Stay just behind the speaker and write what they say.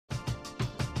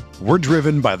We're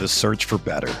driven by the search for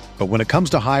better. But when it comes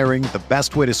to hiring, the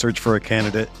best way to search for a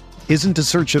candidate isn't to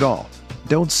search at all.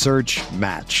 Don't search,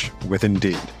 match with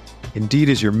Indeed. Indeed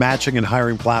is your matching and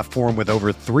hiring platform with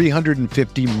over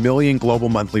 350 million global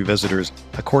monthly visitors,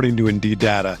 according to Indeed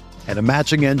data, and a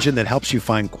matching engine that helps you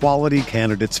find quality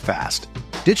candidates fast.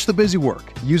 Ditch the busy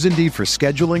work. Use Indeed for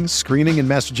scheduling, screening, and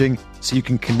messaging so you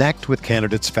can connect with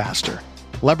candidates faster.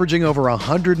 Leveraging over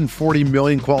 140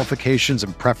 million qualifications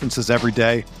and preferences every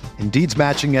day, Indeed's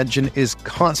matching engine is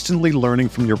constantly learning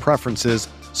from your preferences,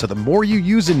 so the more you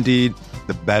use Indeed,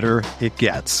 the better it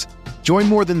gets. Join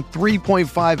more than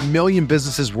 3.5 million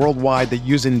businesses worldwide that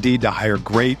use Indeed to hire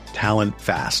great talent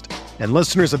fast. And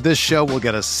listeners of this show will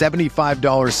get a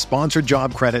 $75 sponsored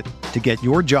job credit to get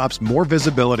your jobs more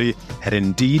visibility at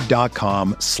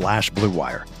Indeed.com/Blue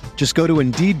Wire. Just go to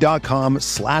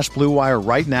Indeed.com/Blue Wire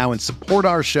right now and support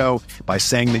our show by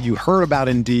saying that you heard about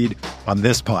Indeed on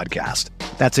this podcast.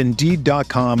 That's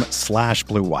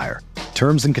Indeed.com/Blue Wire.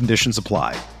 Terms and conditions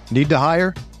apply. Need to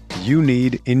hire? You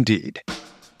need Indeed.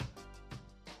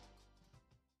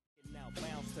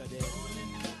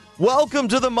 Welcome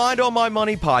to the Mind on My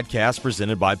Money podcast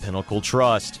presented by Pinnacle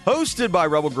Trust. Hosted by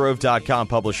RebelGrove.com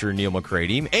publisher Neil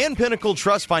McCready and Pinnacle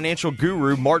Trust financial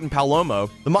guru Martin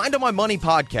Palomo, the Mind on My Money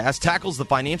podcast tackles the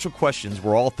financial questions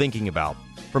we're all thinking about.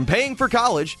 From paying for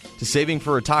college to saving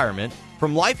for retirement,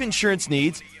 from life insurance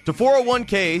needs to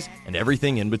 401ks and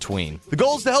everything in between. The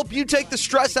goal is to help you take the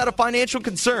stress out of financial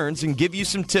concerns and give you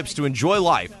some tips to enjoy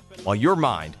life while your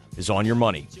mind is on your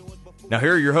money. Now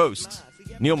here are your hosts,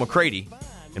 Neil McCready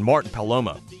and Martin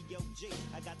Palomo.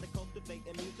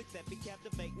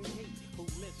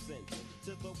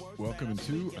 Welcome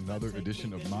to another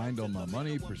edition of Mind on My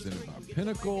Money presented by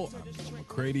Pinnacle. I'm Neil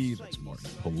McCready. That's Martin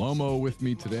Palomo with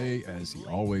me today, as he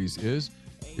always is.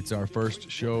 It's our first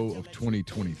show of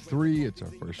 2023. It's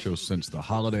our first show since the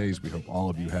holidays. We hope all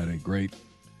of you had a great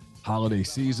holiday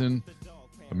season,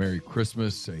 a Merry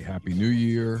Christmas, a Happy New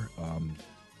Year,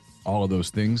 all of those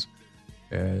things.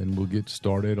 And we'll get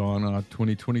started on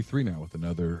 2023 now with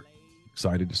another,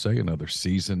 excited to say, another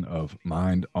season of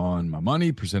Mind on My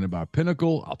Money presented by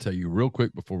Pinnacle. I'll tell you real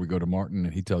quick before we go to Martin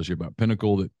and he tells you about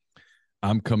Pinnacle that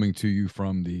I'm coming to you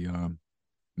from the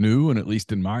new and, at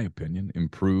least in my opinion,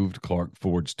 improved Clark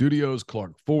Ford Studios.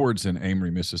 Clark Ford's in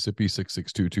Amory, Mississippi,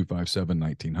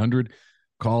 662-257-1900.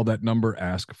 Call that number.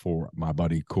 Ask for my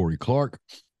buddy Corey Clark.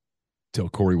 Tell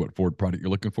Corey what Ford product you're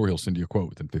looking for. He'll send you a quote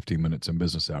within 15 minutes in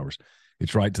business hours.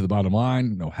 It's right to the bottom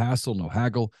line. No hassle, no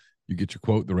haggle. You get your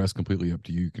quote. The rest completely up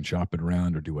to you. You can shop it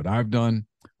around or do what I've done,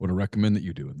 what I recommend that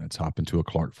you do, and that's hop into a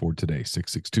Clark Ford today,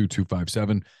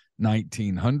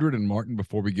 662-257-1900. And Martin,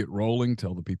 before we get rolling,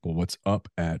 tell the people what's up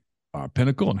at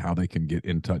Pinnacle and how they can get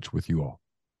in touch with you all.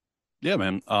 Yeah,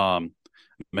 man.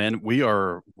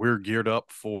 We're geared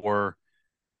up for,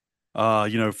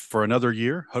 for another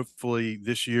year. Hopefully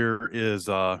this year is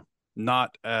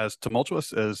not as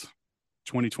tumultuous as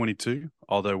 2022,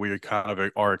 although we kind of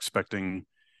are expecting,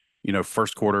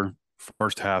 first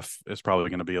half is probably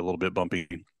going to be a little bit bumpy.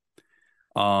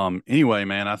 Anyway,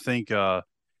 man, I think,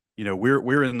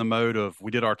 we're in the mode of, we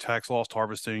did our tax loss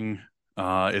harvesting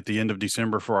at the end of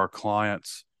December for our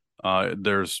clients.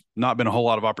 There's not been a whole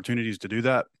lot of opportunities to do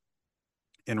that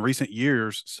in recent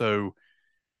years. So,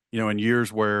 in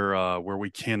years where we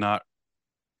cannot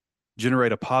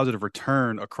generate a positive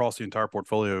return across the entire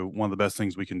portfolio, one of the best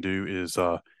things we can do is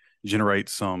generate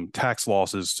some tax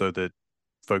losses so that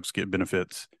folks get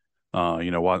benefits,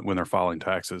 when they're filing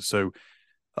taxes. So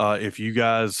if you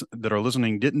guys that are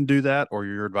listening didn't do that, or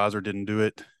your advisor didn't do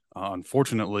it,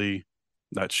 unfortunately,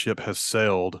 that ship has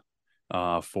sailed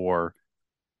for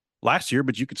last year,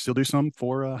 but you could still do some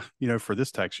for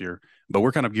this tax year. But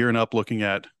we're kind of gearing up, looking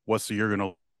at what's the year going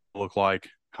to look like,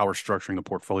 how we're structuring the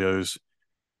portfolios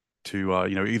to,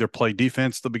 either play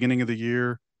defense the beginning of the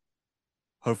year.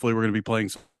 Hopefully we're going to be playing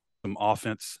some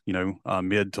offense,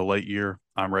 mid to late year.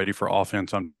 I'm ready for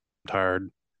offense. I'm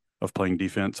tired of playing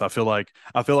defense. I feel like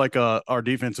our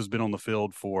defense has been on the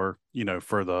field for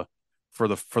the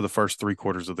first 3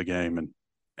 quarters of the game,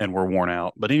 and we're worn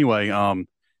out. But anyway,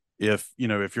 if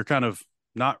you're kind of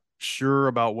not sure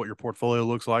about what your portfolio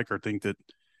looks like, or think that,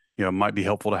 it might be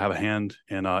helpful to have a hand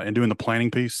in doing the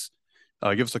planning piece,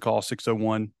 give us a call,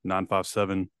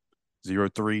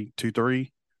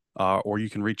 601-957-0323, or you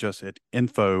can reach us at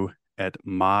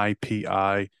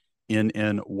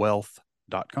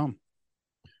info@mypinnwealth.com.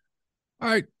 All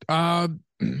right.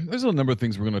 There's a number of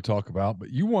things we're going to talk about, but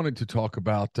you wanted to talk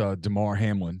about Damar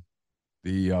Hamlin,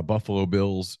 the Buffalo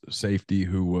Bills safety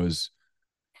who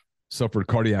suffered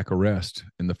cardiac arrest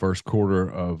in the first quarter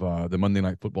of the Monday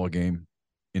Night Football game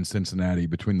in Cincinnati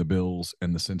between the Bills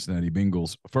and the Cincinnati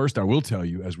Bengals. First, I will tell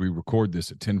you, as we record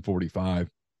this at 10:45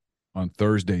 on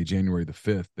Thursday, January the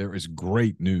 5th, there is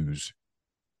great news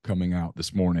coming out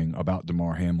this morning about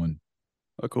Damar Hamlin.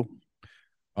 Oh, cool.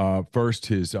 First,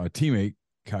 his teammate,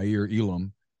 Kaiir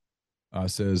Elam,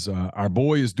 says, our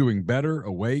boy is doing better,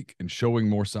 awake, and showing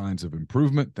more signs of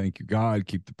improvement. Thank you, God.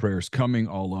 Keep the prayers coming.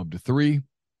 All love to 3,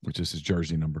 which is his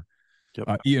jersey number.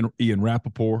 Yep. Ian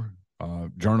Rappaport,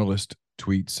 journalist,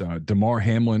 tweets, Damar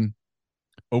Hamlin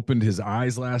opened his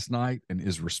eyes last night and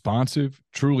is responsive,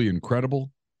 truly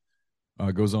incredible.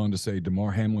 Goes on to say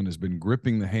Damar Hamlin has been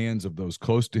gripping the hands of those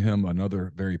close to him,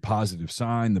 another very positive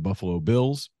sign. The Buffalo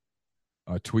Bills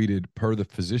tweeted, per the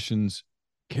physicians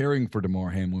caring for Damar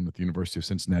Hamlin at the University of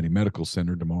Cincinnati Medical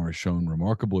Center, Damar has shown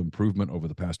remarkable improvement over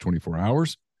the past 24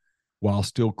 hours. While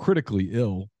still critically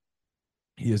ill,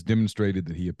 he has demonstrated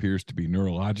that he appears to be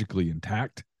neurologically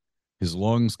intact. His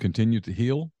lungs continue to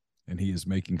heal, and he is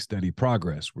making steady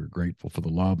progress. We're grateful for the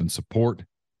love and support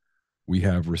we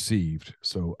have received.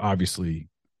 So obviously,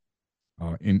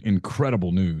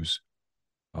 incredible news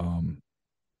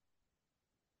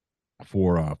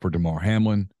for Damar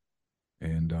Hamlin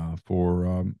and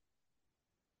for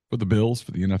the Bills,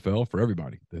 for the NFL, for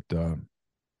everybody that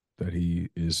he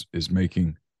is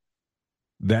making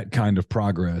that kind of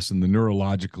progress, and the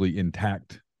neurologically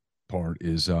intact part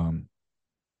is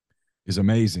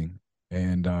amazing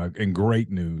and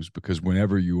great news, because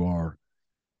whenever you are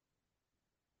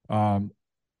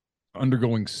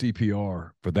undergoing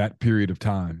CPR for that period of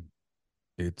time,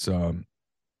 it's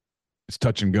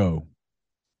touch and go.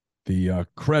 The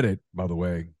credit, by the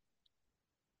way,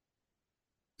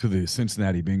 to the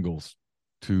Cincinnati Bengals,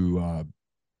 to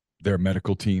their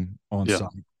medical team on site.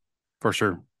 For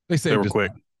sure. They were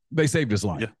quick. They saved his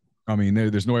life. Yeah. I mean,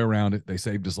 there's no way around it. They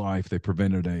saved his life. They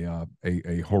prevented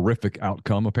a horrific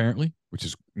outcome, apparently, which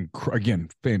is, again,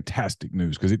 fantastic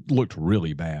news, because it looked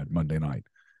really bad Monday night.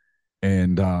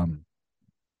 And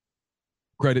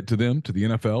credit to them, to the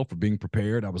NFL, for being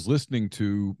prepared. I was listening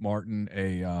to, Martin,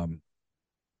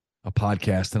 a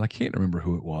podcast, and I can't remember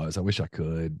who it was. I wish I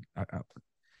could.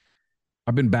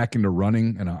 I've been back into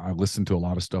running, and I listen to a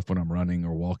lot of stuff when I'm running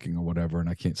or walking or whatever, and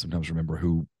I can't sometimes remember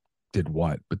who did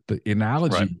what. But the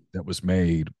analogy that was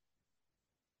made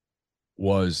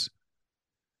was,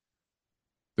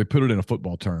 they put it in a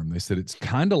football term. They said it's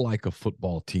kind of like a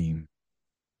football team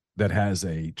that has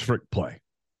a trick play,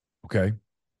 okay?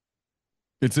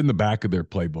 It's in the back of their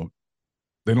playbook.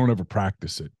 They don't ever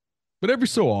practice it. But every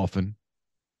so often,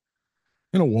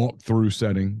 in a walk-through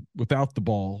setting, without the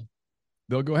ball,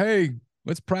 they'll go, hey,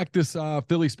 let's practice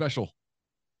Philly special.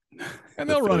 And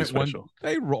they'll run it one.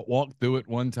 They walk through it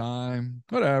one time,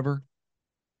 whatever,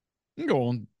 and go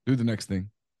on, do the next thing.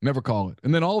 Never call it.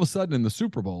 And then all of a sudden in the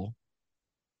Super Bowl,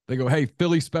 they go, hey,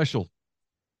 Philly special.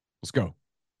 Let's go.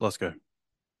 Let's go.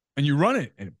 And you run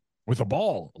it with a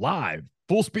ball live,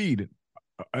 full speed,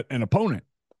 an opponent,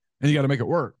 and you got to make it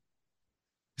work.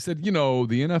 He said, the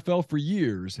NFL for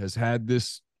years has had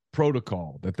this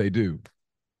protocol that they do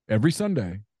every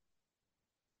Sunday.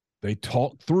 They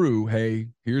talk through, hey,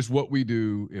 here's what we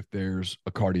do if there's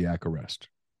a cardiac arrest.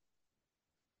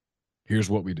 Here's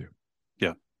what we do.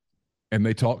 Yeah. And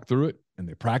they talk through it, and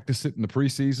they practice it in the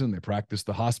preseason. They practice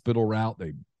the hospital route.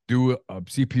 They do a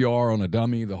CPR on a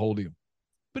dummy, the whole deal.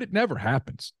 But it never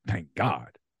happens. Thank God.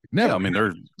 It never. Yeah, I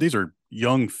mean, these are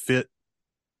young, fit,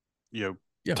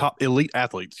 top elite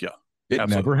athletes. Yeah. It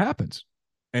absolutely never happens.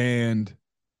 And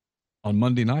on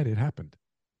Monday night, it happened.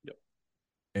 Yep.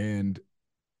 And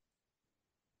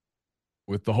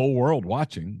with the whole world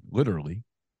watching, literally,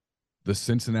 the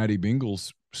Cincinnati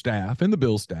Bengals staff and the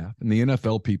Bills staff and the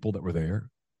NFL people that were there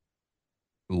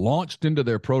launched into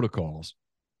their protocols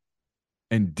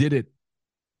and did it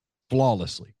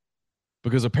flawlessly.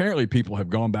 Because apparently people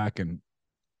have gone back and,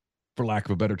 for lack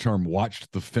of a better term,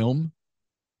 watched the film,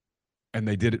 and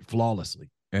they did it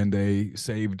flawlessly. And they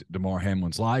saved Damar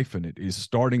Hamlin's life, and it is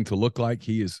starting to look like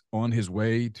he is on his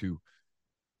way to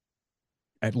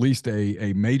at least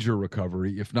a major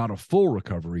recovery, if not a full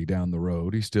recovery down the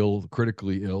road. He's still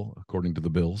critically ill, according to the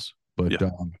Bills. But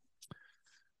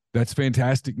that's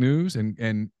fantastic news.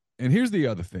 And here's the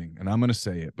other thing, and I'm going to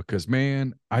say it because,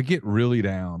 man, I get really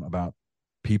down about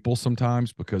people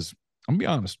sometimes, because I'm going to be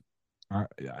honest,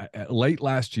 late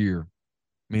last year,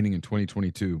 meaning in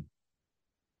 2022,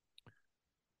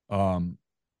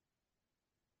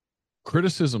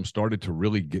 criticism started to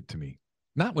really get to me.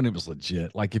 Not when it was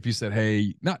legit. Like if you said,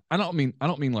 hey, I don't mean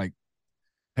like,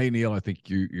 hey, Neil, I think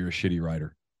you're a shitty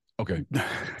writer. Okay.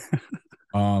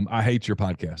 I hate your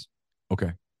podcast.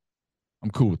 Okay.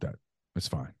 I'm cool with that. It's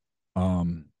fine.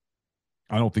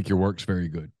 I don't think your work's very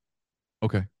good.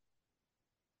 Okay.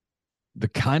 The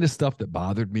kind of stuff that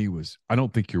bothered me was, I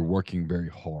don't think you're working very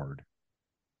hard.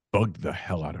 Bugged the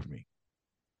hell out of me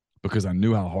because I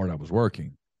knew how hard I was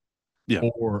working. Yeah.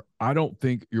 Or I don't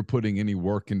think you're putting any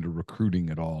work into recruiting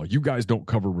at all. You guys don't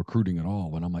cover recruiting at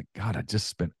all. And I'm like, God, I just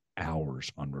spent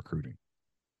hours on recruiting.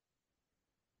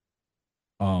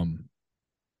 And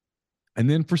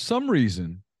then for some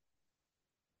reason,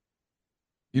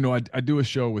 you know, I do a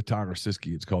show with Tyler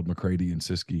Siskey. It's called McCready and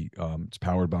Siskey. It's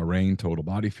powered by Rain Total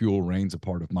Body Fuel. Rain's a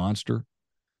part of Monster.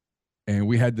 And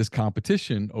we had this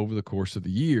competition over the course of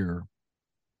the year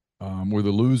where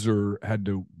the loser had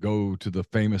to go to the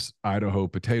famous Idaho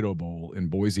Potato Bowl in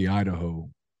Boise, Idaho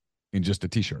in just a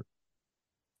T-shirt.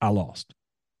 I lost.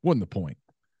 Wasn't the point.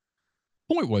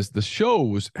 Point was the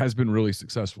show has been really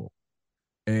successful.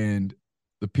 And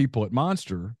the people at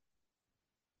Monster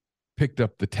picked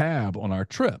up the tab on our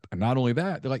trip. And not only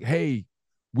that, they're like, hey,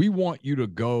 we want you to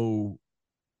go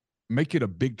make it a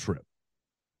big trip.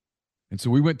 And so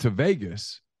we went to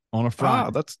Vegas on a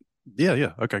Friday.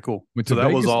 Yeah. Okay, cool. So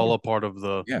that was all a part of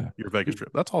your Vegas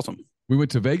trip. That's awesome. We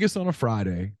went to Vegas on a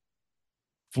Friday,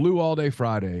 flew all day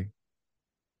Friday.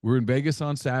 We were in Vegas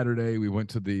on Saturday. We went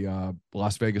to the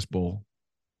Las Vegas Bowl.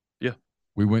 Yeah.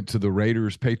 We went to the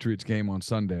Raiders-Patriots game on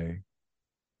Sunday.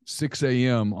 6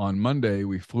 a.m. on Monday,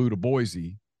 we flew to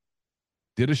Boise,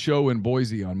 did a show in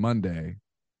Boise on Monday,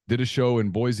 did a show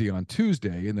in Boise on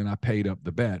Tuesday, and then I paid up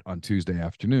the bet on Tuesday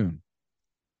afternoon.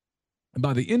 And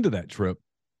by the end of that trip,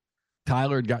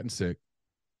 Tyler had gotten sick.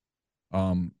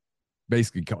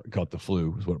 Basically caught the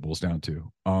flu is what it boils down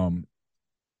to.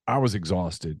 I was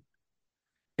exhausted.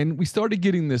 And we started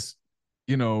getting this,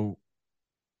 you know,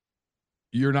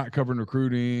 you're not covering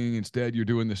recruiting. Instead, you're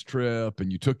doing this trip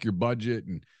and you took your budget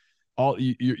and all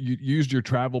you used your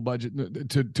travel budget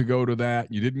to go to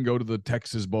that. You didn't go to the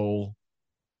Texas Bowl.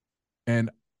 And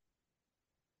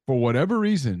for whatever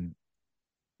reason,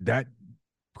 that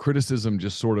criticism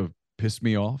just sort of pissed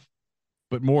me off.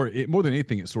 But more than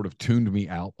anything, it sort of tuned me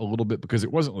out a little bit because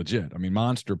it wasn't legit. I mean,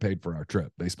 Monster paid for our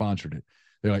trip. They sponsored it.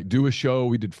 They're like, do a show.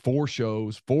 We did 4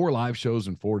 live shows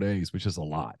in 4 days, which is a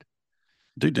lot.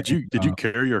 Dude, did you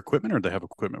carry your equipment or did they have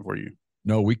equipment for you?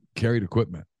 No, we carried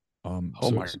equipment.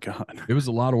 My God. It was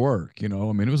a lot of work, you know.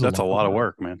 I mean, that's a lot of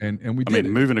work, man. And we did it.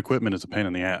 Moving equipment is a pain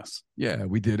in the ass. Yeah,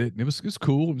 we did it. And it was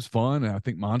cool. It was fun. And I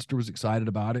think Monster was excited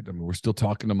about it. I mean, we're still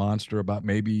talking to Monster about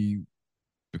maybe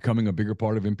becoming a bigger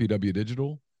part of MPW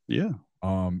Digital. Yeah.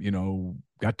 You know,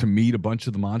 got to meet a bunch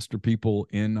of the Monster people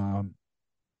in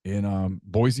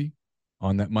Boise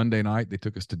on that Monday night. They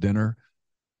took us to dinner.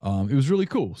 It was really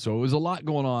cool. So it was a lot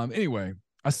going on. Anyway,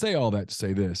 I say all that to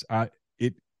say this.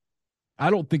 I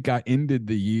don't think I ended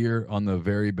the year on the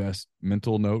very best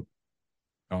mental note.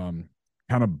 Kind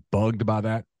of bugged by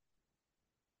that.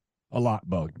 A lot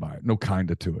bugged by it. No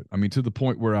kinda to it. I mean, to the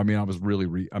point where I was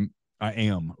really I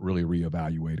am really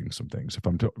reevaluating some things if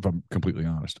I'm completely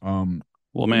honest.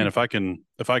 Well, man, if I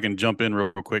can jump in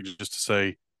real quick just to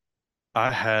say I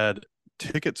had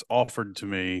tickets offered to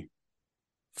me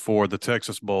for the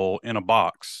Texas Bowl in a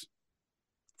box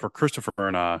for Christopher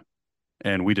and I,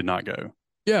 and we did not go.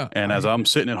 Yeah. And as I'm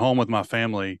sitting at home with my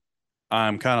family,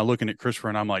 I'm kind of looking at Christopher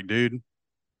and I'm like, dude,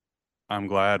 I'm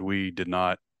glad we did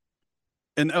not.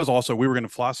 And that was also, we were going to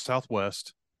fly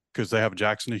Southwest because they have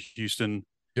Jackson to Houston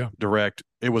direct.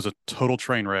 It was a total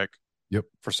train wreck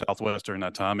for Southwest during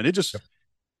that time. And it just,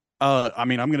 I'm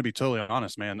going to be totally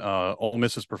honest, man. Ole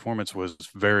Miss's performance was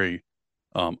very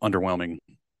underwhelming.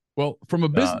 Well, from a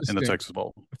business in the Texas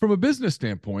Bowl. From a business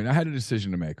standpoint, I had a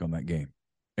decision to make on that game.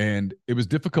 And it was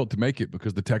difficult to make it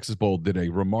because the Texas Bowl did a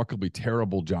remarkably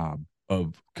terrible job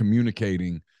of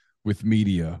communicating with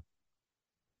media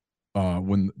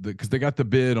because they got the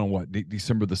bid on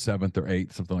December the 7th or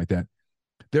 8th, something like that.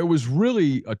 There was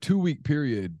really a 2-week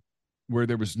period where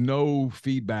there was no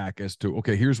feedback as to,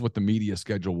 okay, here's what the media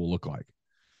schedule will look like.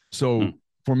 So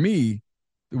for me,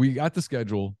 we got the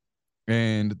schedule.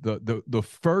 And the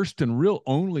first and real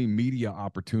only media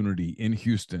opportunity in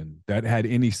Houston that had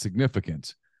any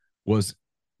significance was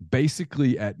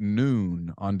basically at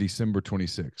noon on December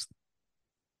 26th.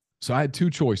 So I had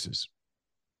 2 choices.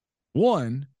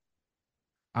 One,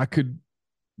 I could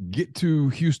get to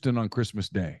Houston on Christmas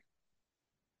Day.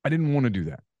 I didn't want to do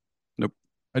that. Nope.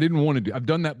 I didn't want to do. I've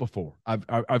done that before.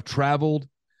 I've traveled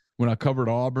when I covered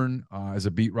Auburn as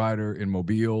a beat writer in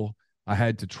Mobile. I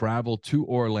had to travel to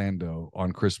Orlando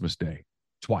on Christmas Day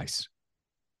twice.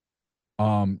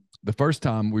 The first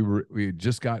time we had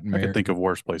just gotten married. I can think of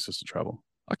worse places to travel.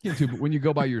 I can't too, but when you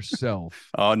go by yourself.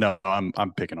 Oh no, I'm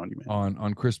picking on you, man.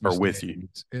 On Christmas or with Day, you.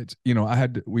 It's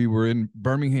we were in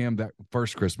Birmingham that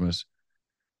first Christmas.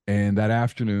 And that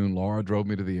afternoon, Laura drove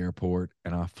me to the airport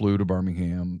and I flew to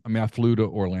Birmingham. I mean, I flew to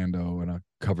Orlando and I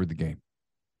covered the game.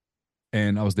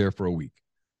 And I was there for a week.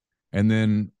 And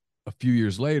then a few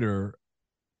years later,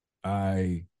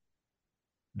 I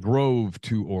drove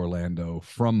to Orlando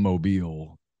from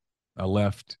Mobile. I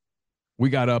left. We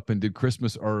got up and did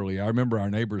Christmas early. I remember our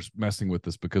neighbors messing with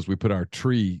us because we put our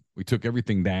tree, we took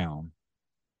everything down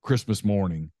Christmas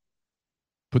morning,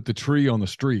 put the tree on the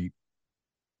street.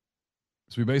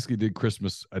 So we basically did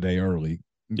Christmas a day early.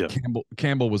 Yeah.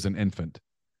 Campbell was an infant,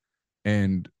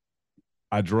 and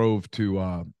I drove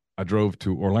to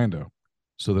Orlando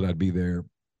so that I'd be there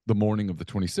the morning of the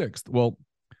 26th. Well,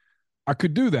 I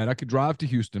could do that. I could drive to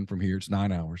Houston from here. It's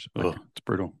 9 hours. It's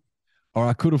brutal. Or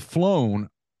I could have flown,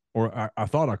 or I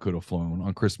thought I could have flown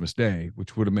on Christmas Day,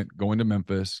 which would have meant going to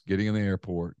Memphis, getting in the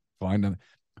airport, flying down.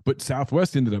 But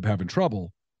Southwest ended up having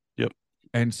trouble. Yep.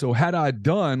 And so had I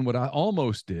done what I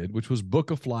almost did, which was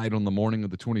book a flight on the morning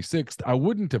of the 26th, I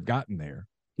wouldn't have gotten there.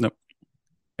 Nope.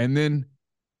 And then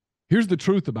here's the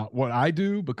truth about what I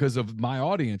do, because of my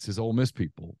audience is Ole Miss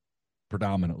people,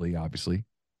 predominantly, obviously.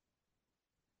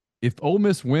 If Ole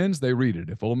Miss wins, they read it.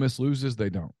 If Ole Miss loses, they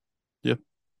don't. Yep.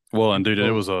 Well, and dude,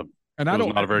 it was not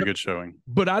a very good showing.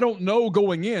 But I don't know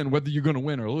going in whether you're going to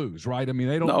win or lose, right? I mean,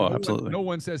 they don't. No, absolutely. No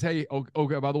one says, "Hey,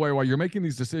 okay, by the way, while you're making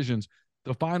these decisions,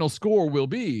 the final score will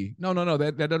be." No.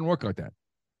 That doesn't work like that.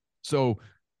 So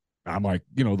I'm like,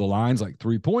 the line's like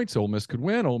 3 points. Ole Miss could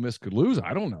win. Ole Miss could lose.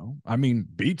 I don't know. I mean,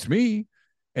 beats me.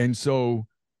 And so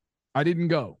I didn't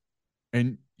go.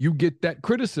 And you get that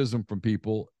criticism from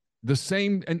people. The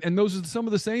same, and those are some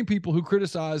of the same people who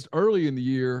criticized early in the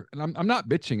year. And I'm not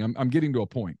bitching. I'm getting to a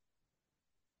point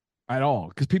at all,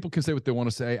 because people can say what they want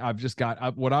to say.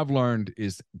 What I've learned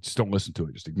is just don't listen to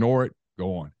it. Just ignore it.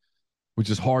 Go on,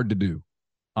 which is hard to do,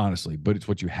 honestly, but it's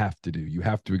what you have to do. You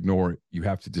have to ignore it. You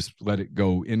have to just let it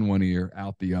go in one ear,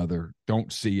 out the other.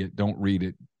 Don't see it. Don't read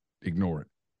it. Ignore it.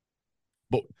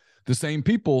 But the same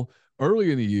people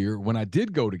early in the year, when I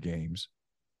did go to games,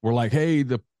 were like, hey,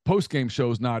 the post-game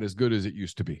show's not as good as it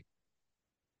used to be.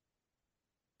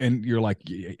 And you're like,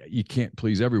 you can't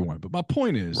please everyone. But my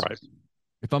point is, right,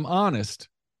 if I'm honest,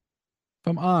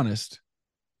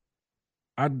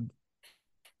 I've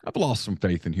lost some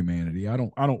faith in humanity. I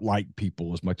don't like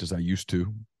people as much as I used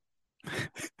to.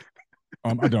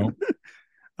 I don't.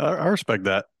 I respect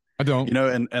that. I don't.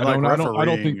 And I like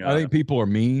refereeing, I think people are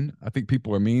mean. I think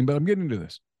people are mean, but I'm getting to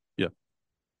this. Yeah.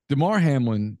 Damar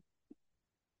Hamlin,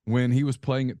 when he was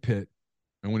playing at Pitt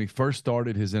and when he first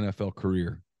started his NFL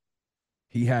career,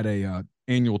 he had a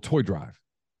annual toy drive.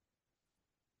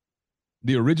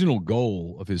 The original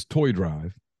goal of his toy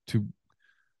drive to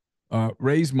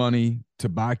raise money to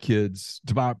buy gifts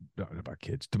at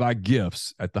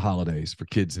the holidays for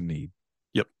kids in need.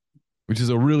 Yep. Which is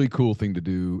a really cool thing to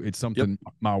do. It's something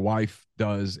my wife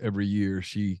does every year.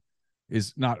 She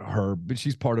is not her, but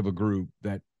she's part of a group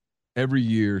that every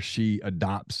year she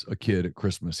adopts a kid at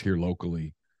Christmas here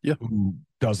locally who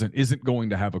isn't going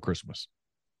to have a Christmas.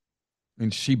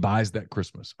 And she buys that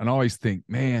Christmas. And I always think,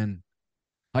 man,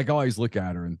 I always look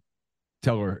at her and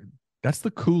tell her, that's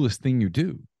the coolest thing you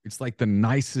do. It's like the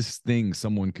nicest thing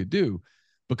someone could do,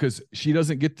 because she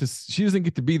doesn't get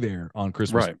to be there on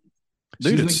Christmas. Right.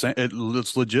 Dude,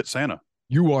 it's legit Santa.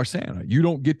 You are Santa. You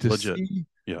don't get to see.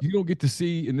 Yeah. You don't get to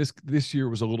see. And this year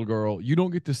was a little girl. You don't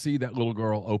get to see that little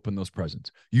girl open those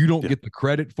presents. You don't get the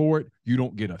credit for it. You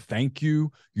don't get a thank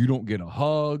you. You don't get a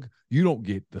hug. You don't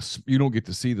get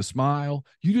to see the smile.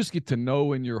 You just get to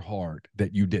know in your heart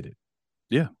that you did it.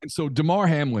 Yeah. And so Damar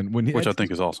Hamlin, which I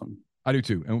think is awesome. I do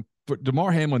too. And for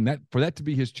Damar Hamlin, for that to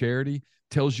be his charity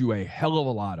tells you a hell of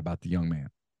a lot about the young man.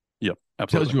 Yep,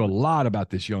 absolutely. Tells you a lot about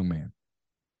this young man.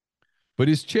 But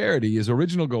his charity, his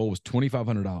original goal was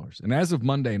 $2,500. And as of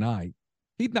Monday night,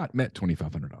 he'd not met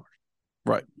 $2,500.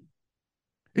 Right.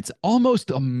 It's almost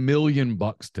 $1 million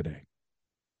today.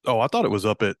 Oh, I thought it was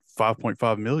up at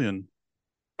 5.5 million.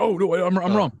 Oh, no, I'm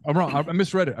wrong. I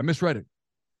misread it.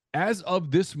 As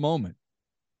of this moment,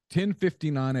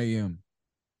 10:59 a.m.,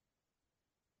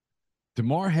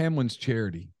 Damar Hamlin's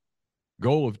charity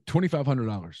goal of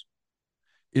 $2,500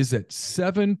 is at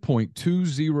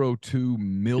 $7.202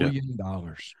 million.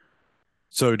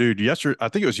 So, dude, I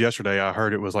think it was yesterday I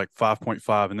heard it was like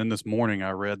 5.5, and then this morning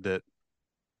I read that.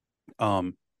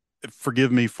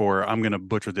 Forgive me I'm going to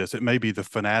butcher this. It may be the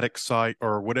Fanatic site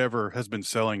or whatever has been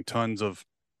selling tons of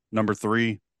number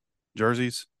 3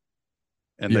 jerseys,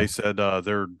 and they said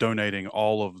they're donating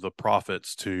all of the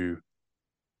profits to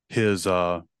his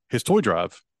toy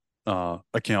drive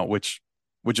account, which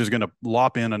is going to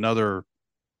lop in another,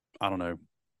 I don't know,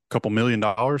 couple $1 million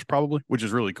probably, which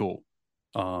is really cool.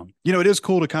 it is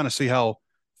cool to kind of see how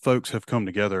folks have come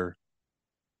together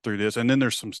through this. And then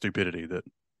there's some stupidity that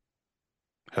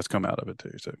has come out of it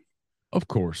too. So, of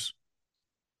course,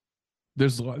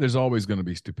 there's always going to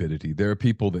be stupidity. There are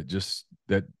people that just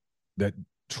that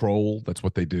troll. That's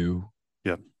what they do.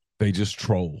 yeah, They just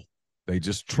troll.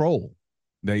 It's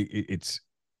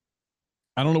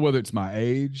I don't know whether it's my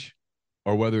age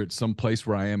or whether it's some place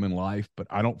where I am in life, but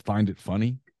I don't find it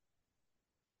funny.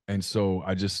 And so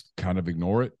I just kind of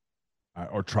ignore it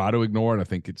or try to ignore it. I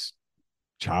think it's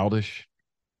childish.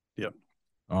 yeah.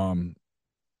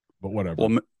 But whatever.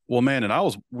 Well, man, and I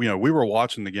was, we were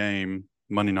watching the game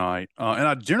Monday night, and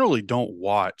I generally don't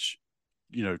watch,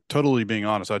 totally being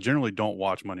honest, I generally don't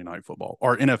watch Monday Night Football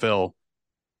or NFL,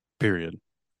 period.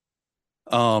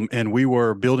 And we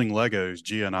were building Legos.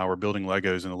 Gia and I were building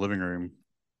Legos in the living room,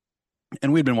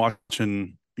 and we'd been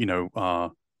watching,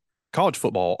 college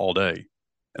football all day,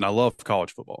 and I love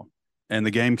college football. And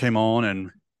the game came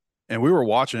on, and we were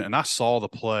watching it, and I saw the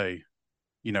play,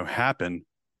 happen,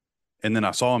 and then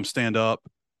I saw him stand up,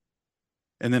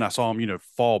 and then I saw him,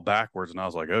 fall backwards, and I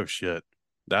was like, oh shit,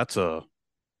 that's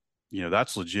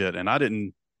legit.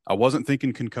 And I wasn't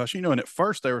thinking concussion, and at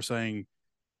first they were saying,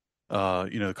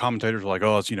 the commentators were like,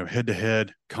 oh, it's,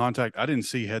 head-to-head contact. I didn't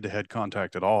see head-to-head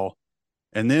contact at all.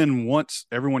 And then once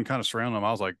everyone kind of surrounded him,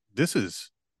 I was like, this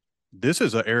is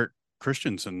a Eric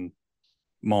Christensen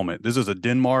moment. This is a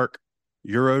Denmark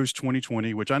Euros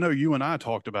 2020, which I know you and I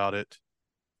talked about it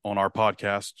on our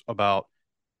podcast about,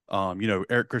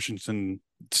 Eric Christensen,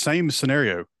 same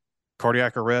scenario,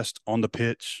 cardiac arrest on the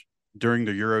pitch during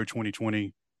the Euro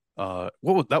 2020.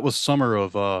 That was summer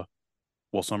of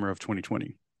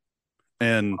 2020.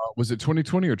 And was it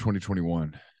 2020 or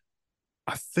 2021?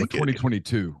 I think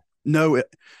 2022. No,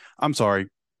 I'm sorry.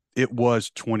 It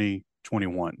was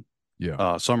 2021.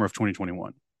 Yeah. Summer of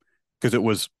 2021. Because it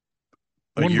was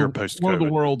a year post-COVID. One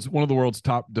of the world's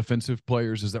top defensive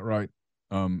players, is that right?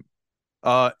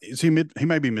 Is he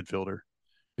may be midfielder.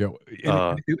 Yeah.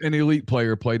 An elite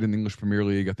player, played in the English Premier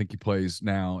League. I think he plays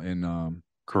now in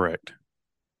correct.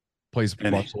 Plays for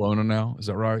Barcelona now. Is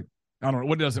that right? I don't know.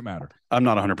 What does it matter? I'm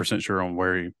not 100% sure on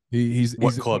where he's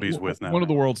club he's with now. One of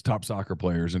the world's top soccer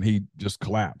players, and he just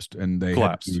collapsed, and they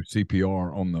had to do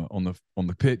CPR on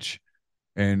the pitch,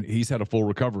 and he's had a full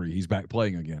recovery. He's back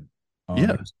playing again.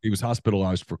 He was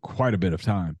hospitalized for quite a bit of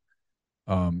time,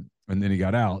 and then he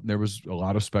got out. There was a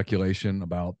lot of speculation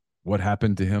about what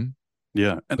happened to him.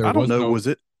 Yeah, and I don't know. Was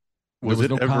it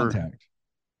ever contact?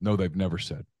 No, they've never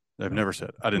said. They've never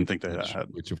said. I didn't think they had.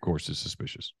 Which, of course, is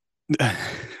suspicious.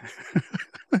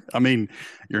 I mean,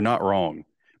 you're not wrong,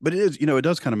 but it is, it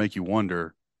does kind of make you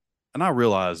wonder. And I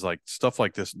realize like stuff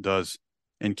like this does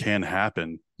and can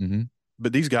happen,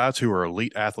 but these guys who are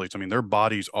elite athletes, I mean, their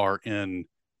bodies are in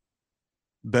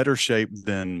better shape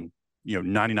than,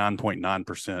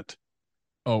 99.9%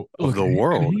 of the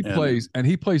world.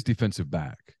 He plays defensive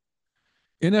back.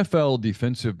 NFL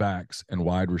defensive backs and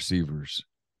wide receivers,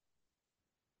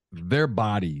 their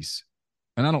bodies,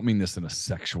 and I don't mean this in a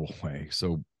sexual way,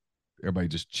 so everybody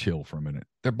just chill for a minute.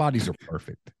 Their bodies are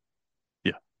perfect.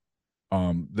 Yeah.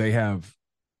 They have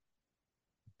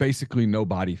basically no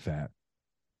body fat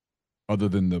other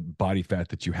than the body fat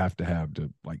that you have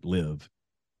to like live.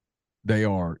 They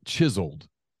are chiseled.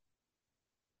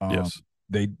 Yes.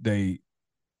 They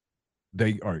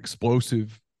are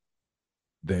explosive.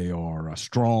 They are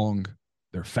strong.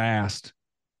 They're fast.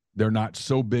 They're not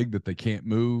so big that they can't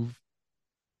move.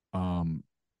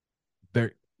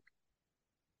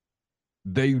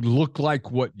 They look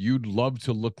like what you'd love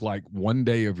to look like one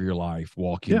day of your life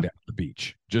walking down the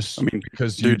beach.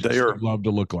 Because they love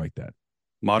to look like that.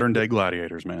 Modern day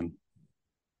gladiators, man.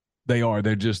 They are.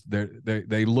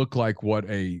 They look like what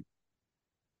a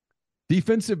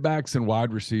defensive backs and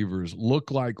wide receivers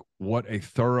look like what a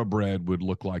thoroughbred would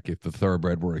look like if the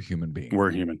thoroughbred were a human being.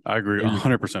 We're human. I agree.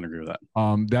 100% agree with that.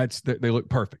 They look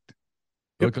perfect.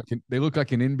 They look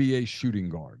like an NBA shooting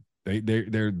guard.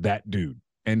 They're that dude.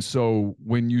 And so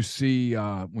when you see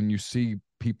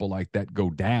people like that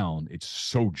go down, it's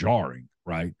so jarring,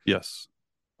 right? Yes.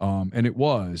 And it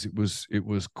was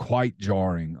quite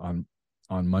jarring on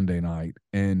Monday night.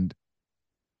 And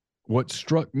what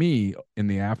struck me in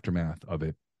the aftermath of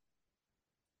it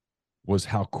was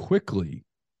how quickly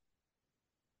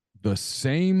the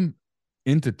same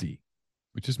entity,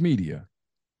 which is media,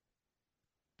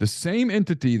 the same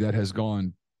entity that has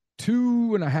gone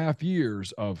 2.5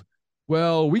 years of,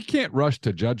 well, we can't rush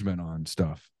to judgment on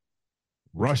stuff.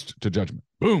 Rushed to judgment.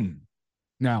 Boom.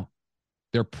 Now,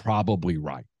 they're probably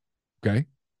right. Okay.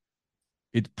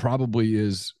 It probably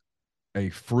is a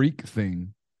freak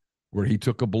thing where he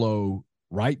took a blow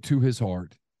right to his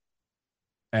heart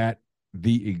at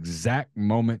the exact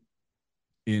moment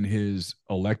in his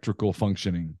electrical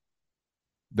functioning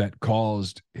that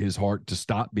caused his heart to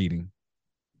stop beating.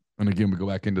 And again, we go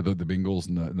back into the Bengals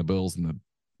and the Bills and the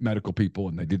medical people,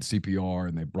 and they did CPR,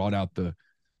 and they brought out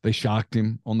they shocked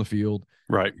him on the field,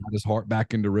 right, got his heart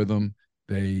back into rhythm.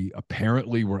 They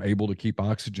apparently were able to keep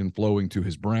oxygen flowing to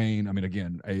his brain. I mean,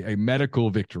 again, a medical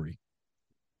victory.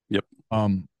 Yep.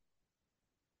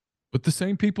 But the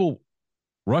same people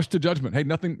rush to judgment. Hey,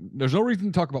 there's no reason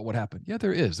to talk about what happened. Yeah,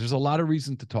 there is. There's a lot of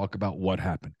reason to talk about what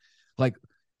happened. Like,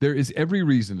 there is every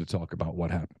reason to talk about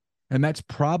what happened. And that's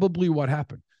probably what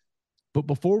happened. But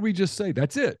before we just say,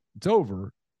 that's it, it's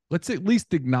over, let's at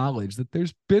least acknowledge that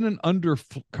there's been an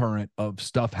undercurrent of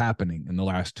stuff happening in the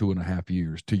last 2.5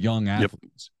 years to young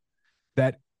athletes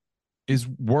that is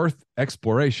worth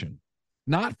exploration,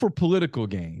 not for political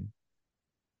gain.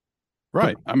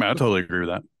 Right. I mean, I totally agree with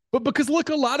that. But because, look,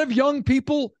 a lot of young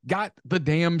people got the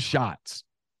damn shots.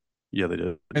 Yeah, they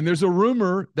did. And there's a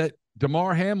rumor that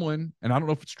Damar Hamlin, and I don't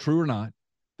know if it's true or not,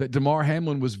 that Damar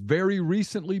Hamlin was very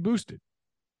recently boosted.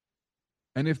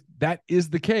 And if that is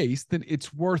the case, then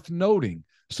it's worth noting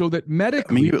so that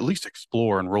medically, I mean, you at least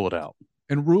explore and rule it out.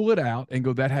 And rule it out and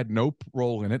go, that had no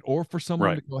role in it. Or for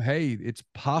someone to go, hey, it's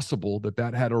possible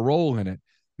that had a role in it.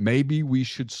 Maybe we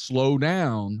should slow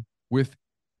down with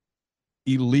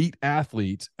elite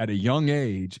athletes at a young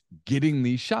age getting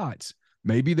these shots.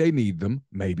 Maybe they need them.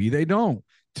 Maybe they don't.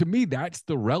 To me, that's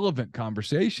the relevant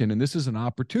conversation. And this is an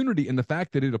opportunity. And the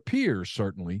fact that it appears,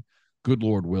 certainly, good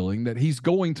Lord willing, that he's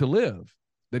going to live,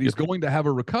 that he's going to have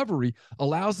a recovery,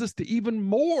 allows us to even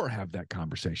more have that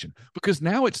conversation, because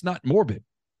now it's not morbid.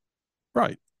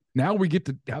 Right. Now we get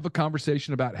to have a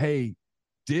conversation about, hey,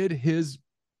 did his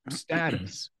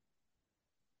status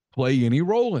play any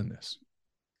role in this?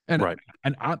 And,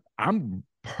 and I'm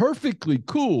perfectly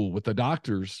cool with the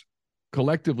doctors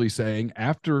collectively saying,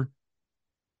 after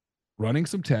running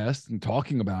some tests and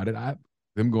talking about it,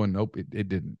 them going, nope, it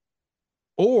didn't.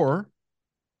 But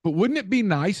wouldn't it be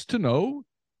nice to know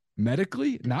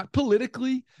medically, not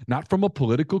politically, not from a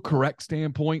political correct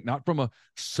standpoint, not from a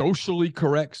socially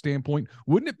correct standpoint,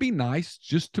 wouldn't it be nice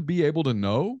just to be able to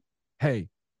know, hey,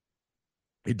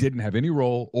 it didn't have any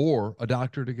role, or a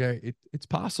doctor to go, it's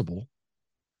possible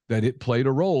that it played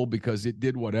a role because it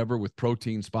did whatever with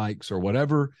protein spikes or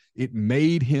whatever, it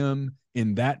made him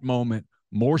in that moment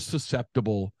more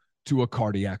susceptible to a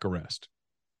cardiac arrest.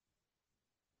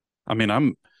 I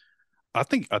mean, I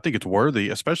think it's worthy,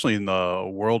 especially in the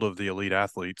world of the elite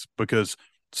athletes, because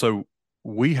so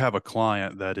we have a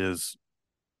client that is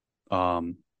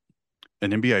an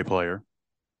NBA player,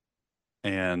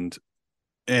 and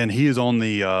he is on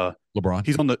the LeBron.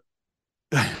 He's on the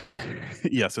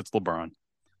yes, it's LeBron.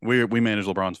 We manage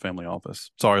LeBron's family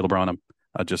office. Sorry, LeBron,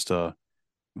 I just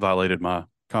violated my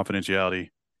confidentiality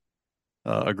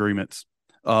agreements.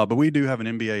 But we do have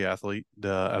an NBA athlete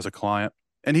as a client,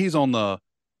 and he's on the,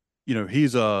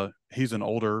 he's an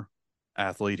older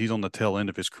athlete. He's on the tail end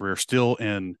of his career, still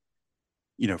in,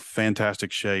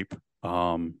 fantastic shape.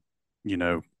 Looks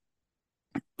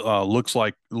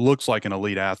like an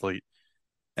elite athlete.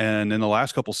 And in the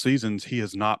last couple seasons, he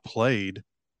has not played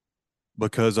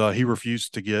because he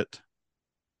refused to get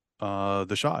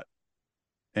the shot,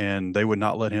 and they would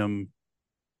not let him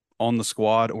on the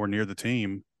squad or near the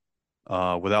team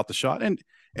without the shot. And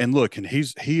look, and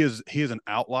he is an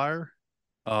outlier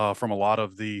from a lot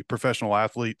of the professional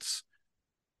athletes,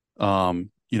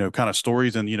 kind of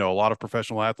stories. And, a lot of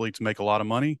professional athletes make a lot of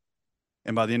money,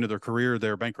 and by the end of their career,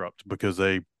 they're bankrupt because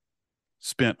they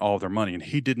spent all of their money. And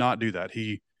he did not do that.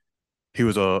 He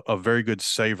was a very good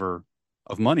saver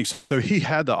of money. So he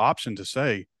had the option to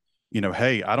say,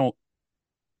 hey, I'm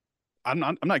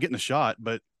not getting the shot,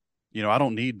 but, I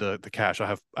don't need the cash.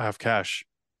 I have cash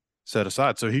set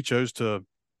aside. So he chose to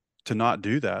not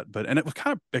do that. But, and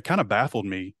it kind of baffled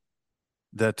me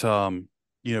that,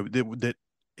 that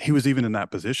he was even in that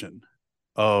position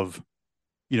of,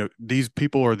 these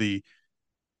people are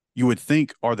you would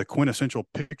think are the quintessential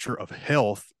picture of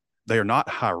health. They are not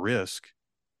high risk.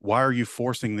 Why are you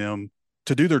forcing them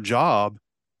to do their job,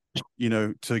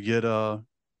 to get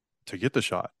the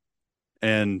shot?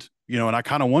 And, and I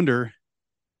kind of wonder,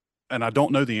 and I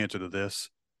don't know the answer to this,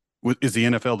 is the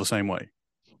NFL the same way?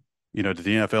 Did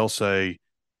the NFL say,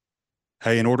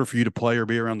 hey, in order for you to play or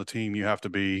be around the team, you have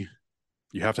to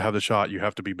have the shot, you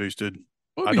have to be boosted?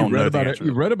 Well, I don't know the answer.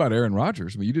 You read about Aaron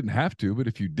Rodgers. I mean, you didn't have to, but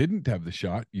if you didn't have the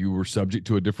shot, you were subject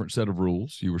to a different set of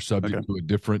rules. You were subject to a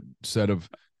different set of.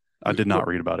 I did not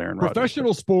read about Aaron Rodgers.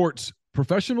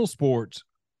 Professional sports.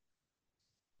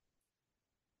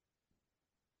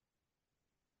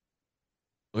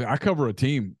 Like, I cover a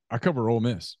team. I cover Ole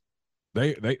Miss.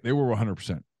 They were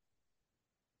 100%,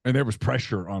 and there was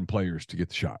pressure on players to get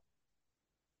the shot.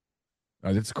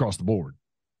 It's across the board.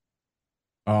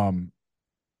 For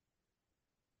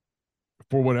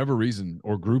whatever reason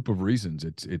or group of reasons,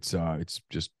 it's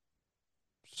just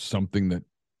something that,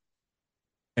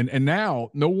 and now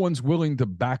no one's willing to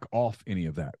back off any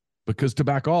of that, because to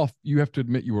back off, you have to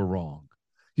admit you were wrong.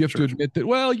 You have to admit that,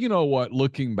 well, you know what?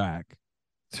 Looking back,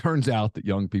 turns out that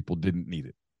young people didn't need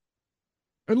it.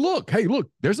 And look,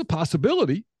 there's a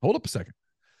possibility. Hold up a second.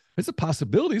 There's a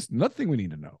possibility. It's nothing we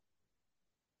need to know.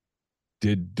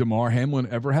 Did Damar Hamlin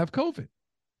ever have COVID?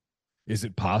 Is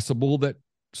it possible that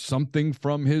something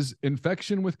from his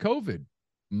infection with COVID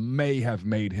may have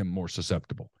made him more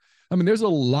susceptible? I mean, there's a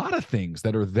lot of things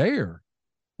that are there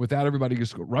without everybody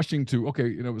just rushing to, okay,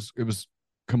 you know, it was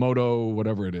Komodo,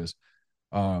 whatever it is.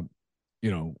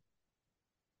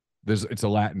 It's a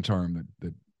Latin term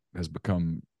that has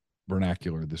become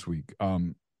vernacular this week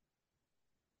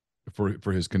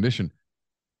for his condition.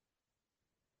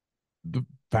 The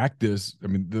fact is, I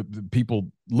mean, the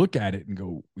people look at it and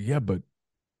go, yeah, but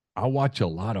I watch a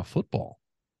lot of football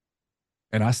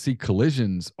and I see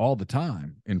collisions all the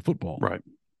time in football. Right.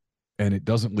 And it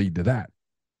doesn't lead to that.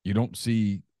 You don't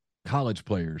see college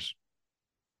players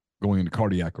going into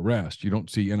cardiac arrest. You don't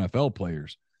see NFL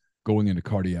players going into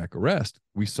cardiac arrest.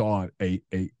 We saw a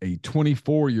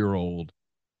 24-year-old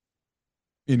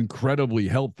incredibly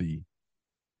healthy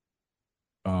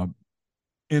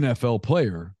NFL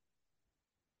player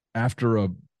after a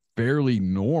fairly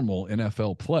normal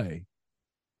NFL play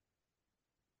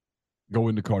go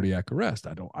into cardiac arrest.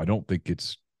 I don't think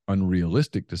it's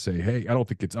unrealistic to say, hey, I don't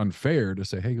think it's unfair to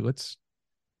say, hey, let's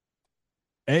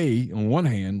on one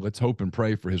hand, let's hope and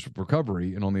pray for his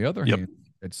recovery. And on the other hand,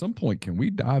 at some point, can we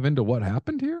dive into what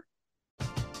happened here?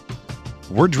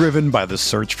 We're driven by the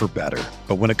search for better.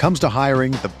 But when it comes to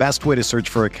hiring, the best way to search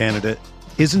for a candidate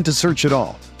isn't to search at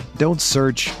all. Don't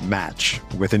search, match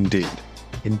with Indeed.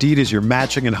 Indeed is your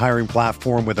matching and hiring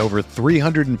platform with over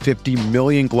 350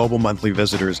 million global monthly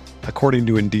visitors, according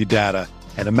to Indeed data,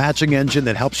 and a matching engine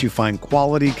that helps you find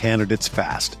quality candidates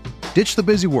fast. Ditch the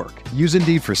busy work. Use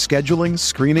Indeed for scheduling,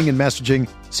 screening, and messaging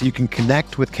so you can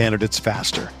connect with candidates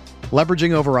faster.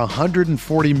 Leveraging over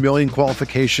 140 million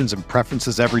qualifications and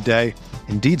preferences every day,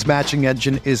 Indeed's matching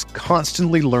engine is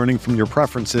constantly learning from your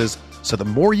preferences, so the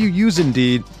more you use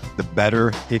Indeed, the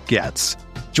better it gets.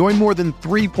 Join more than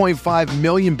 3.5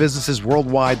 million businesses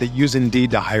worldwide that use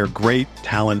Indeed to hire great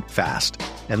talent fast.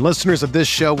 And listeners of this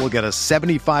show will get a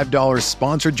 $75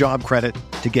 sponsored job credit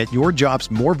to get your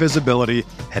jobs more visibility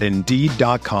at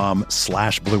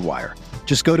Indeed.com/Blue Wire.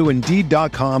 Just go to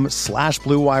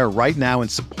Indeed.com/Blue Wire right now and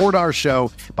support our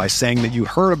show by saying that you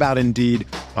heard about Indeed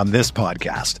on this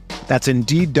podcast. That's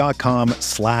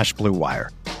Indeed.com/Blue Wire.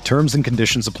 Terms and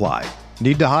conditions apply.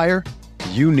 Need to hire?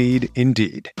 You need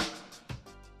Indeed.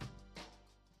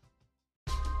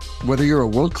 Whether you're a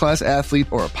world-class athlete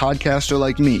or a podcaster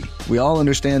like me, we all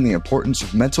understand the importance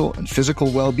of mental and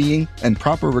physical well-being and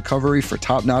proper recovery for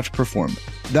top-notch performance.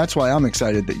 That's why I'm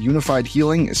excited that Unified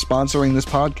Healing is sponsoring this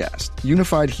podcast.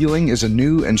 Unified Healing is a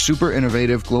new and super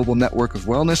innovative global network of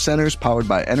wellness centers powered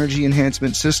by Energy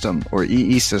Enhancement System, or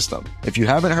EE System. If you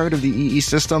haven't heard of the EE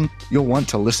System, you'll want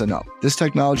to listen up. This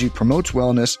technology promotes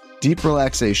wellness, deep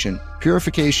relaxation,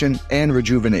 purification, and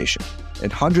rejuvenation.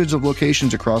 At hundreds of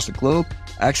locations across the globe,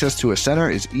 access to a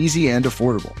center is easy and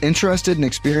affordable. Interested in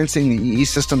experiencing the EE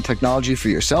System technology for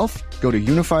yourself? Go to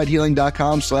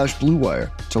unifiedhealing.com/Blue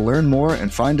Wire to learn more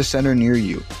and find a center near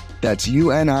you. That's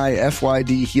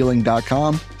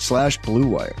UNIFYDhealing.com/Blue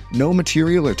Wire. No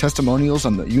material or testimonials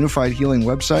on the Unified Healing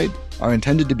website are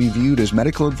intended to be viewed as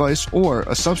medical advice or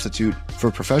a substitute for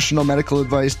professional medical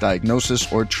advice,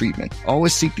 diagnosis, or treatment.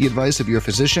 Always seek the advice of your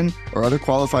physician or other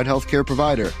qualified healthcare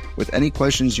provider with any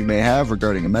questions you may have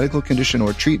regarding a medical condition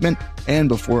or treatment and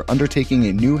before undertaking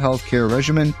a new healthcare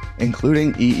regimen,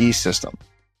 including EE System.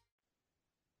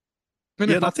 And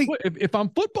if I'm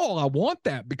football, I want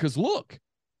that, because look,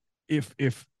 if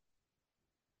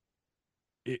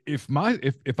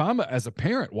I'm as a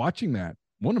parent watching that,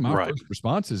 one of my first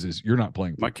responses is, you're not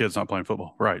playing football. My kid's not playing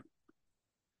football. Right.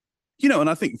 You know, and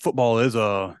I think football is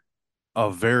a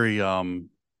very,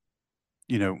 I'm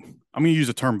going to use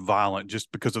the term violent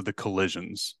just because of the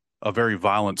collisions, a very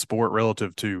violent sport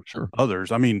relative to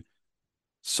others. I mean,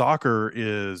 soccer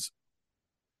is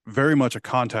very much a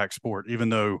contact sport, even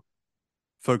though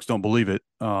folks don't believe it.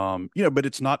 But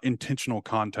it's not intentional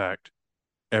contact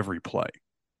every play.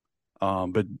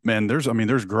 But man,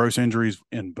 there's gross injuries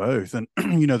in both. And,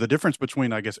 the difference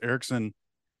between, I guess, Erickson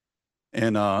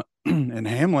and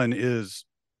Hamlin is,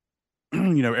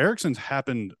 Erickson's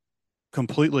happened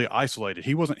completely isolated.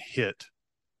 He wasn't hit.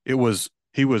 He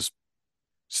was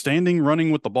standing,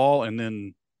 running with the ball, and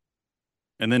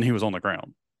then he was on the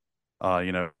ground.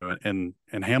 And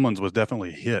Hamlin's was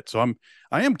definitely hit. So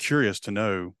I am curious to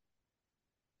know,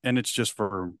 and it's just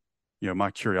for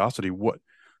my curiosity, what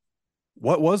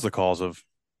was the cause of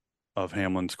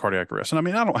Hamlin's cardiac arrest? And I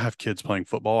mean, I don't have kids playing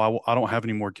football. I don't have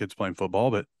any more kids playing football,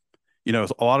 but a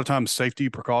lot of times safety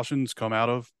precautions come out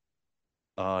of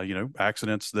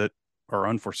accidents that are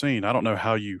unforeseen. I don't know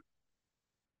how you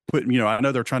put, I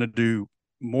know they're trying to do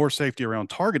more safety around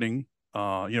targeting,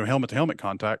 helmet to helmet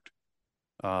contact.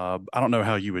 I don't know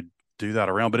how you would do that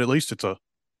around, but at least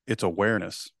it's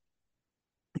awareness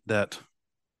that,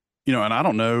 and I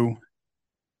don't know,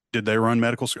 did they run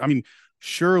medical? I mean,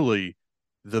 surely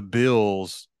the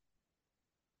Bills,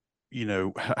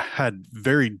 had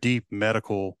very deep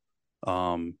medical,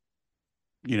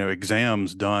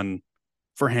 exams done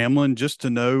for Hamlin just to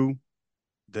know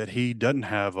that he doesn't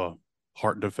have a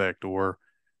heart defect or,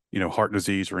 heart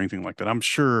disease or anything like that. I'm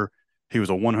sure he was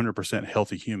a 100%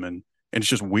 healthy human. And it's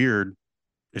just weird.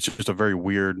 It's just a very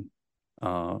weird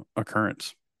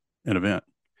occurrence and event.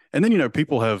 And then,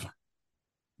 people have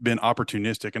been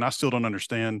opportunistic, and I still don't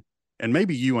understand. And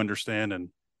maybe you understand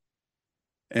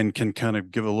and can kind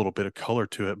of give a little bit of color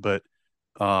to it. But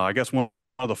I guess one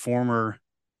of the former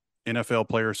NFL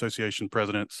Player Association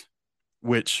presidents,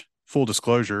 which, full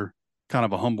disclosure, kind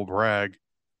of a humble brag,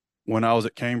 when I was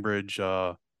at Cambridge,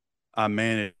 I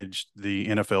managed the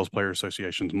NFL's Player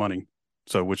Association's money.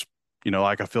 So, which,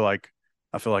 I feel like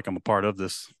I'm a part of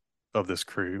this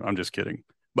crew. I'm just kidding,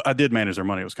 but I did manage their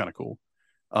money. It was kind of cool.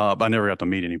 But I never got to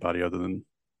meet anybody other than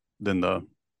the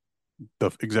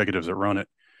executives that run it.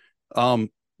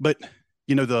 But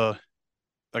the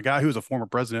guy who was a former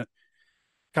president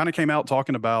kind of came out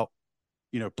talking about,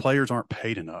 players aren't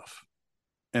paid enough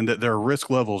and that their risk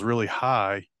level is really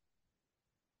high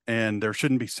and there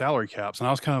shouldn't be salary caps. And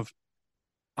I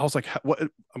was like,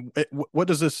 what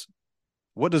does this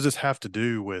have to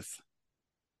do with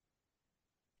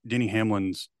Denny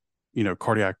Hamlin's,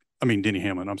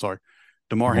 I'm sorry,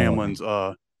 Damar Hamlin's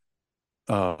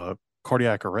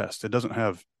cardiac arrest? It doesn't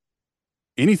have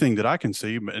anything that I can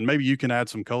see, and maybe you can add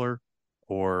some color,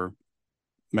 or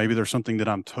maybe there's something that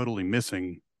I'm totally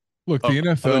missing. Look, the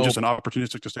NFL just an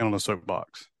opportunistic to stand on a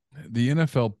soapbox. The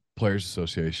NFL Players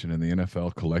Association and the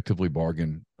NFL collectively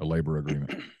bargained a labor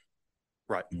agreement.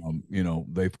 Right.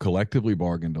 They've collectively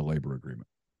bargained a labor agreement.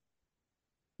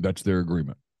 That's their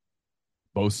agreement.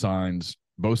 Both sides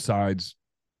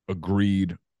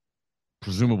agreed,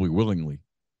 presumably willingly,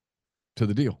 to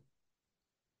the deal.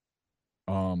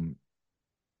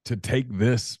 To take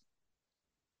this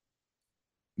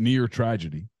near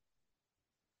tragedy,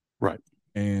 right,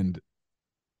 and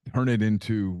turn it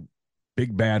into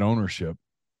big bad ownership,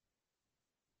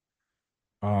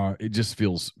 it just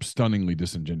feels stunningly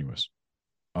disingenuous.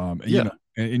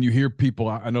 And you hear people.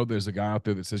 I know there's a guy out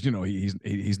there that says,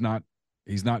 he's not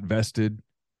vested.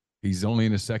 He's only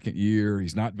in his second year.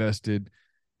 He's not vested.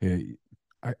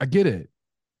 I get it.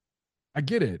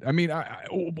 I mean,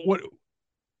 what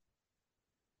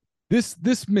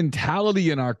this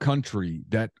mentality in our country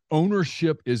that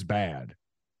ownership is bad,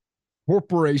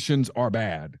 corporations are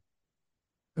bad,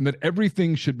 and that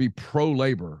everything should be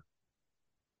pro-labor.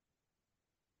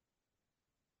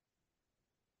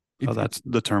 That's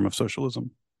the term of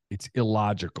socialism. It's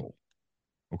illogical.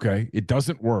 Okay? It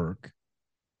doesn't work.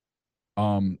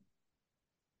 And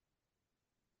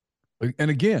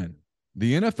again,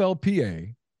 the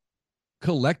NFLPA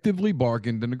collectively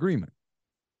bargained an agreement.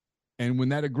 And when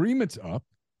that agreement's up,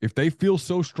 if they feel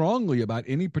so strongly about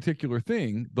any particular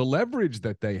thing, the leverage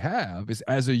that they have is,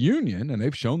 as a union, and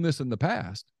they've shown this in the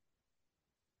past,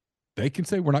 they can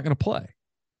say, we're not going to play.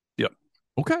 Yep.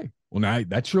 Okay. Well, now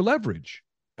that's your leverage.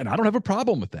 And I don't have a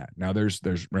problem with that. Now there's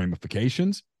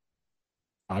ramifications.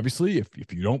 Obviously,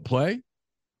 if you don't play,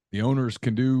 the owners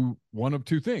can do one of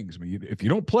two things. I mean, if you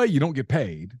don't play, you don't get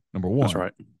paid, number one. That's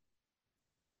right.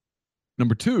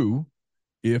 Number two,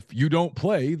 if you don't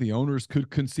play, the owners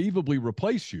could conceivably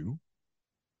replace you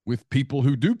with people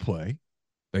who do play.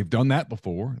 They've done that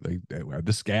before. They had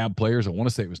the scab players. I want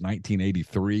to say it was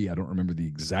 1983. I don't remember the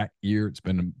exact year. It's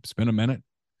been a minute.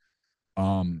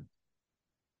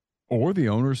 Or the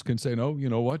owners can say, no, you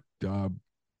know what?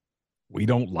 We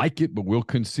don't like it, but we'll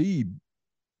concede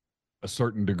a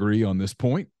certain degree on this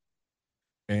point,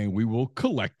 and we will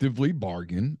collectively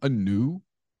bargain a new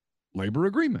labor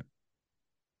agreement.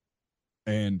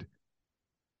 And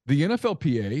the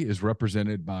NFLPA is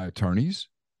represented by attorneys.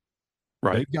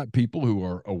 Right. They've got people who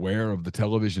are aware of the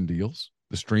television deals,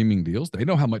 the streaming deals. They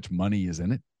know how much money is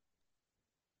in it.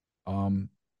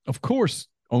 Of course,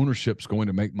 ownership's going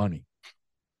to make money.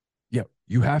 Yeah,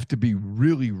 you have to be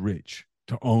really rich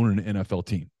to own an NFL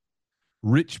team.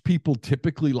 Rich people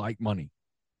typically like money.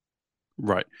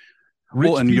 Right.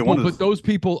 Rich people, but those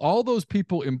people, all those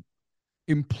people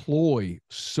employ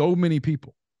so many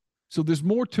people. So there's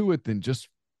more to it than just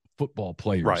football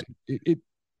players. Right.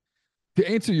 To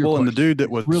answer your question, and the dude that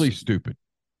was really stupid.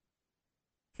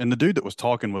 And the dude that was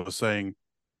talking was saying,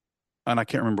 and I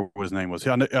can't remember what his name was.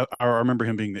 I remember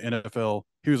him being the NFL.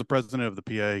 He was the president of the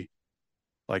PA,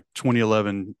 like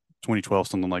 2011, 2012,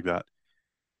 something like that.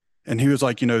 And he was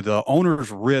like, the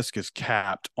owner's risk is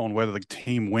capped on whether the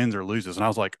team wins or loses. And I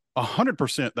was like,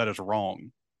 100% that is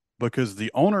wrong, because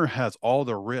the owner has all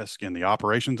the risk in the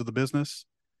operations of the business.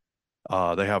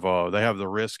 They have the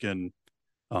risk in,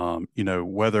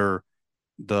 whether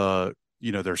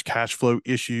there's cash flow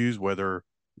issues, whether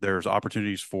there's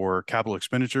opportunities for capital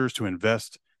expenditures to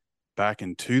invest back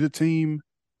into the team.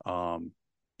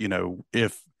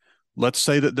 If let's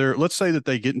say that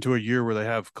they get into a year where they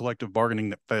have collective bargaining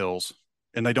that fails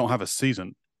and they don't have a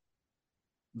season,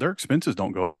 their expenses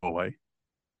don't go away.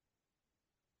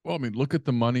 Well, I mean, look at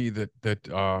the money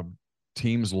that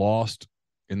teams lost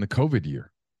in the COVID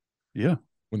year. Yeah.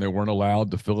 When they weren't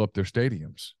allowed to fill up their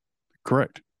stadiums.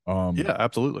 Correct. Yeah,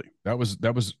 absolutely. That was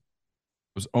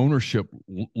ownership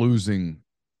losing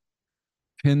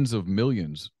tens of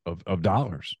millions of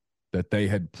dollars that they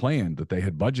had planned, that they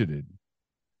had budgeted.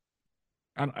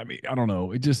 I mean, I don't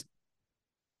know. It just.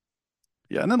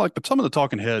 Yeah. And then like some of the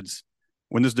talking heads,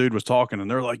 when this dude was talking,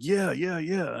 and they're like, yeah.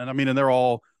 And I mean,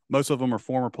 and most of them are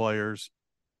former players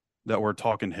that were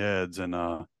talking heads. And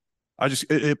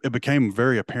it became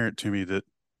very apparent to me that,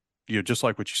 just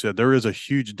like what you said, there is a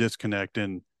huge disconnect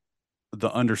in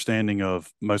the understanding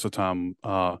of, most of the time,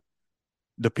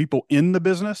 the people in the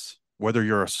business, whether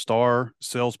you're a star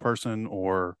salesperson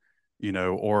or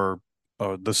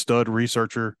the stud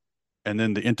researcher, and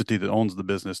then the entity that owns the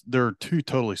business. There are two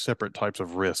totally separate types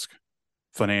of risk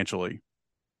financially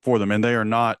for them, and they are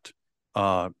not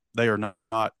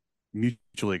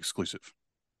mutually exclusive.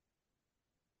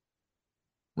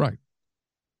 Right.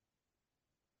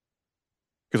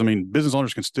 Because I mean, business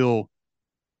owners can still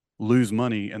lose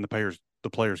money, and the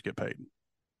players get paid.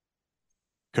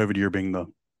 COVID year being the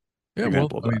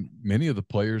example of that. I mean, many of the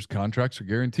players' contracts are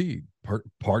guaranteed.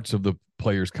 Parts of the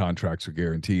players' contracts are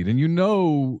guaranteed, and you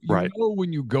know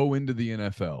when you go into the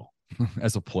NFL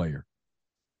as a player,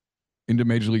 into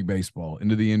Major League Baseball,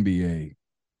 into the NBA,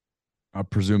 I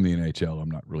presume the NHL.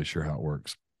 I'm not really sure how it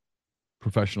works.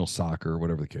 Professional soccer,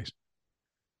 whatever the case.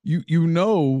 You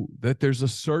know that there's a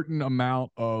certain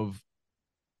amount of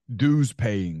dues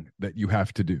paying that you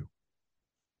have to do,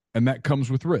 and that comes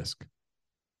with risk.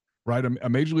 Right? A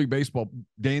Major League Baseball,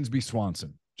 Dansby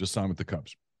Swanson just signed with the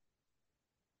Cubs.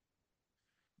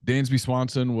 Dansby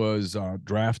Swanson was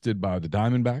drafted by the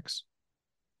Diamondbacks.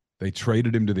 They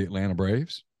traded him to the Atlanta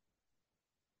Braves.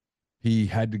 He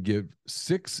had to give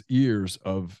 6 years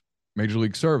of Major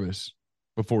League service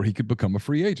before he could become a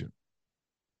free agent.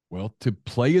 Well, to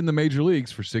play in the major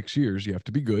leagues for 6 years, you have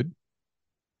to be good.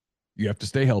 You have to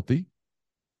stay healthy.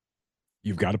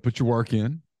 You've got to put your work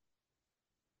in.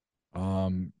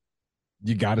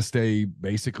 You got to stay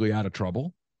basically out of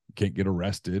trouble. You can't get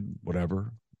arrested,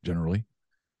 whatever, generally,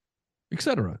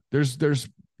 etc. There's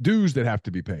dues that have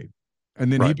to be paid.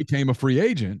 And then he became a free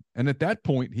agent. And at that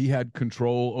point, he had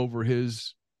control over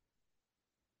his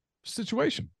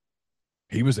situation.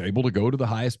 He was able to go to the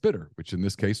highest bidder, which in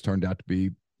this case turned out to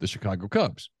be the Chicago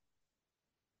Cubs.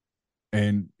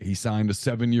 And he signed a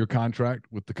 7-year contract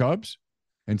with the Cubs.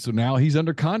 And so now he's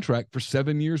under contract for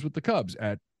 7 years with the Cubs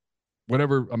at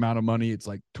whatever amount of money. It's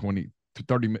like 20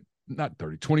 some odd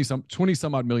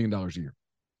 $20 million a year.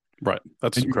 Right.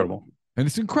 That's incredible. And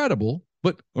it's incredible,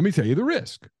 but let me tell you the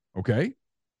risk. Okay.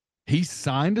 He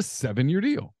signed a 7-year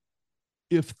deal.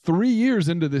 If 3 years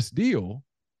into this deal,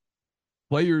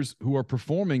 players who are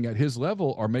performing at his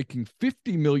level are making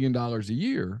 $50 million a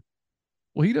year,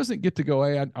 well, he doesn't get to go,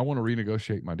 hey, I want to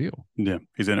renegotiate my deal. Yeah.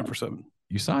 He's in it for 7.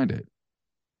 You signed it.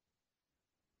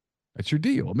 That's your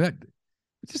deal. I mean,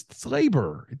 it's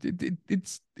labor.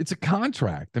 It's a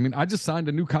contract. I mean, I just signed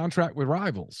a new contract with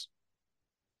Rivals.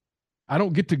 I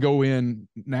don't get to go in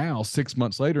now 6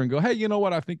 months later and go, hey, you know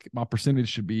what? I think my percentage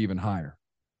should be even higher.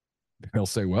 They'll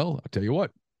say, well, I'll tell you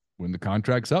what, when the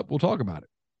contract's up, we'll talk about it.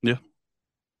 Yeah.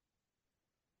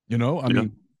 I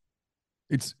mean,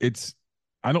 it's,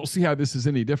 I don't see how this is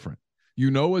any different. As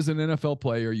an NFL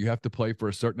player, you have to play for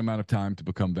a certain amount of time to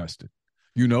become vested.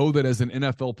 You know that as an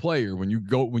NFL player, when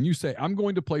you say, I'm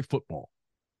going to play football,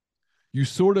 you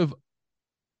don't have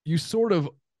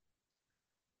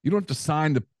to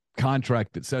sign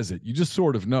contract that says it. You just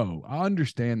sort of know. I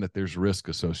understand that there's risk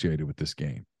associated with this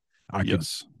game.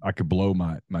 I could blow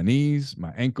my knees,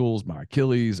 my ankles, my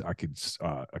Achilles. I could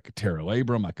tear a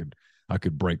labrum. I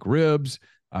could break ribs.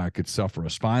 I could suffer a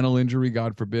spinal injury,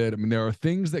 God forbid. I mean, there are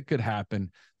things that could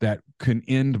happen that can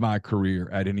end my career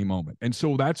at any moment. And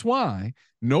so that's why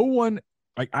no one,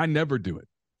 like, I never do it.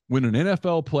 When an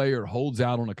NFL player holds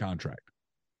out on a contract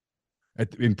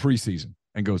in preseason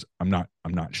and goes, I'm not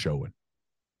showing.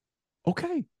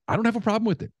 Okay, I don't have a problem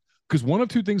with it, because one of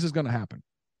two things is going to happen.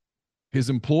 His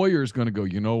employer is going to go,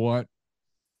 you know what?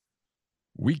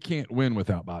 We can't win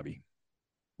without Bobby.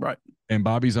 Right. And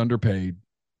Bobby's underpaid.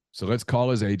 So let's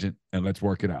call his agent and let's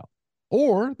work it out.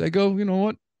 Or they go, you know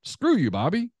what? Screw you,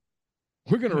 Bobby.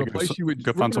 We're going to replace you with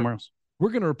find somewhere else. We're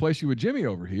going to replace you with Jimmy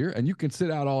over here, and you can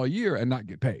sit out all year and not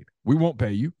get paid. We won't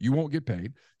pay you. You won't get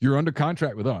paid. You're under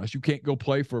contract with us. You can't go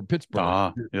play for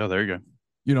Pittsburgh. Yeah, there you go.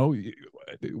 You know,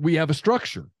 we have a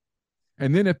structure.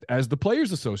 And then as the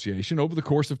Players Association, over the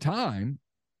course of time,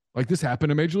 like this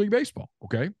happened in Major League Baseball,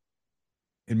 okay?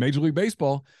 In Major League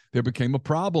Baseball, there became a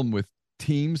problem with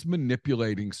teams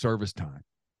manipulating service time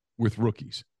with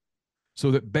rookies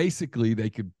so that basically they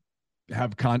could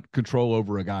have control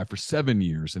over a guy for 7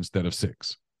 years instead of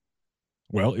 6.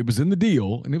 Well, it was in the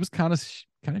deal, and it was kind of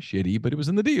shitty, but it was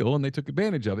in the deal, and they took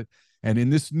advantage of it. And in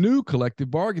this new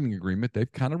collective bargaining agreement,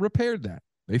 they've kind of repaired that.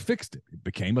 They fixed it. It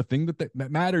became a thing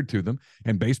that mattered to them,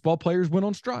 and baseball players went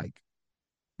on strike.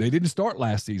 They didn't start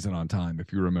last season on time,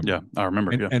 if you remember. Yeah, I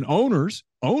remember. And owners,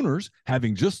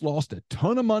 having just lost a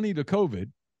ton of money to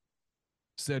COVID,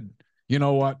 said, you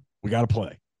know what? We got to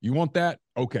play. You want that?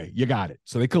 Okay, you got it.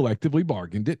 So they collectively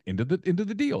bargained it into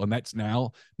the deal, and that's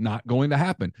now not going to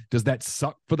happen. Does that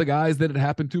suck for the guys that it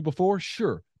happened to before?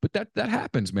 Sure, but that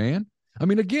happens, man. I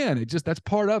mean, again, that's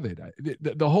part of it.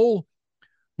 The whole.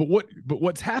 But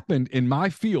what's happened in my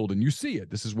field, and you see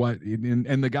it, this is why,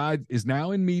 and the guy is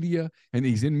now in media, and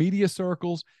he's in media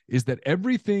circles, is that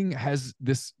everything has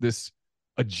this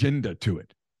agenda to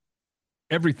it.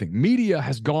 Everything. Media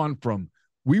has gone from,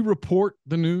 we report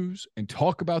the news and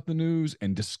talk about the news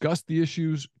and discuss the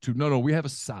issues, to no, we have a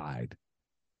side.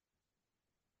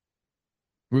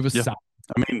 We have a side.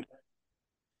 I mean,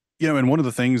 and one of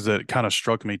the things that kind of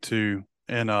struck me too,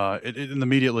 and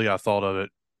immediately I thought of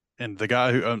it. And the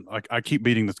guy who I keep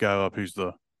beating this guy up, who's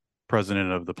the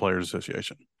president of the Players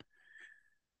Association.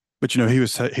 But he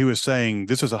was saying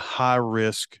this is a high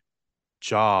risk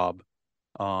job,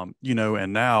 and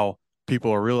now people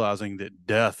are realizing that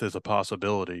death is a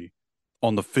possibility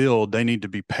on the field. They need to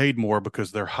be paid more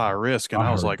because they're high risk. And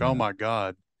I was like, oh my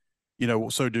God,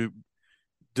 so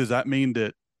does that mean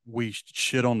that we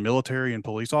shit on military and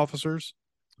police officers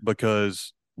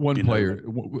because? No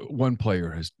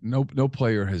player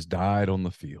has died on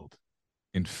the field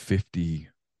in 50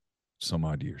 some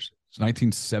odd years. It's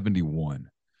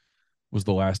 1971 was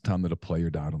the last time that a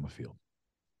player died on the field.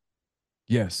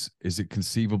 Yes, is it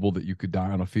conceivable that you could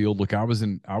die on a field? Look, I was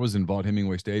in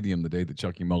Vaught-Hemingway Stadium the day that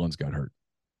Chucky Mullins got hurt.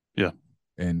 Yeah,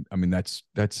 and I mean that's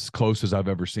as close as I've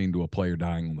ever seen to a player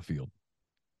dying on the field.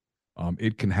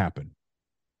 It can happen.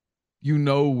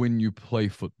 When you play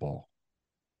football,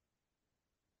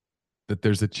 that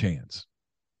there's a chance.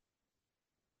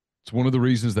 It's one of the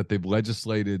reasons that they've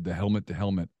legislated the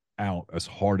helmet-to-helmet out as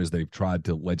hard as they've tried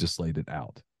to legislate it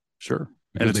out. Sure,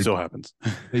 and it still happens.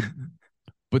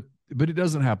 But it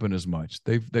doesn't happen as much.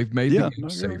 They've made the game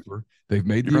safer. Right. They've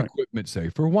made the equipment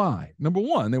safer. Why? Number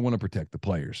one, they want to protect the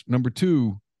players. Number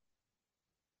two,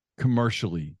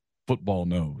 commercially, football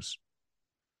knows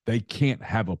they can't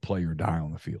have a player die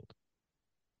on the field.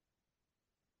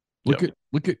 Look at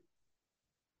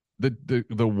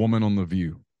the woman on The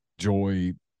View,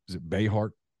 Joy, is it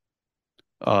Behar?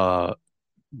 I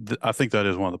think that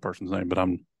is one of the person's name, but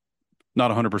I'm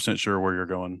not 100% sure where you're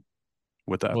going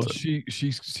with that. Well,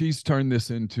 she's turned this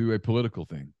into a political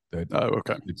thing.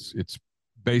 Okay. It's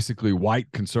basically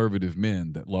white conservative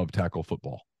men that love tackle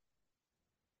football.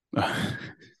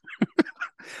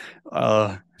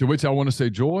 To which I want to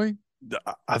say, Joy,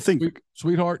 I think,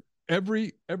 sweetheart,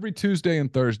 every Tuesday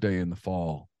and Thursday in the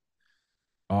fall,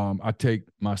 I take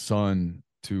my son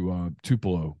to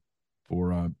Tupelo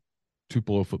for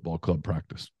Tupelo Football Club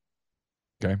practice.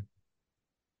 Okay.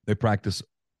 They practice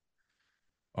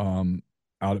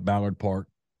out at Ballard Park,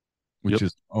 which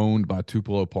is owned by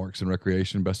Tupelo Parks and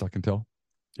Recreation, best I can tell.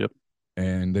 Yep.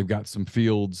 And they've got some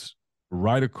fields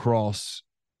right across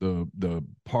the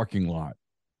parking lot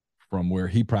from where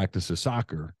he practices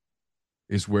soccer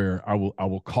is where I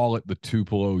will call it the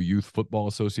Tupelo Youth Football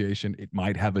Association. It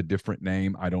might have a different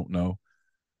name. I don't know.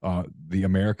 The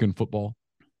American football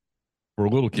for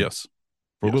little kids. Yes.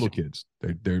 for little kids.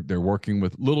 They're working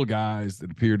with little guys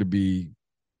that appear to be,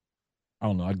 I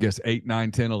don't know, I'd guess 8,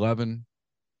 9, 10, 11,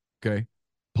 okay,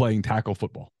 playing tackle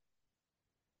football.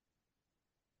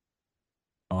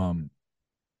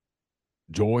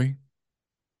 Joy,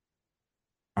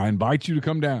 I invite you to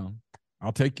come down.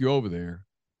 I'll take you over there,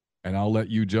 and I'll let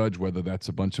you judge whether that's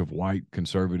a bunch of white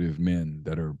conservative men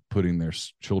that are putting their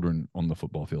children on the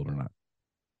football field or not.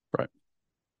 Right.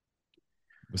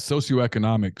 The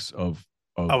socioeconomics of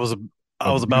I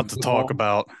was about to talk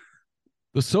about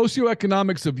the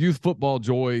socioeconomics of youth football,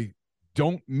 Joy,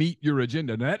 don't meet your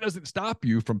agenda. Now, that doesn't stop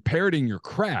you from parroting your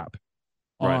crap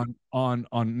on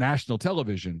national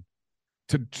television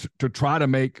to try to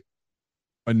make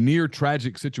a near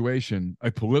tragic situation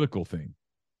a political thing.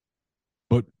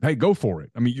 But hey, go for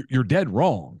it. I mean, you're dead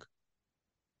wrong.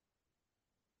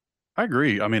 I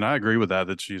agree. I mean, I agree with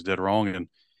that she's dead wrong. And,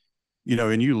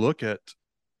 and you look at,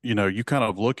 you kind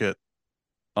of look at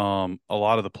a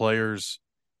lot of the players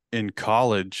in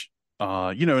college,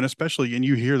 and especially, and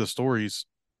you hear the stories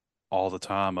all the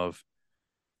time of,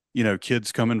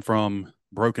 kids coming from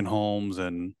broken homes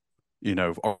and,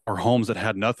 or homes that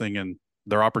had nothing, and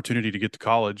their opportunity to get to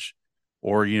college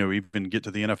or, even get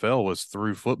to the NFL was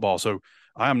through football. So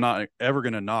I am not ever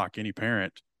going to knock any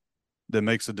parent that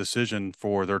makes a decision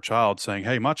for their child saying,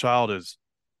 hey, my child is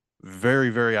very,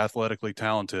 very athletically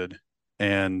talented,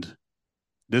 and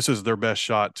this is their best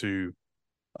shot to,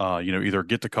 either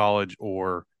get to college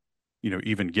or,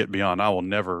 even get beyond. I will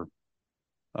never,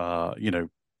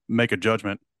 make a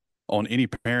judgment on any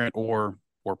parent or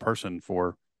person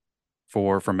for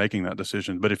making that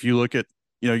decision. But if you look at,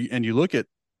 and you look at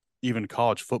even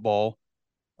college football,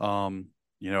 I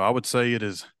would say it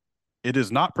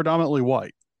is not predominantly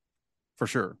white, for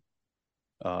sure.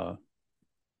 So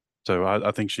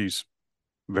I think she's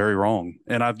very wrong.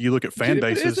 And you look at fan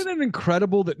bases. Isn't it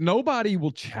incredible that nobody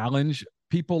will challenge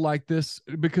people like this?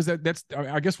 Because that's,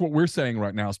 I guess what we're saying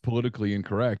right now is politically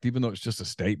incorrect, even though it's just a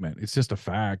statement. It's just a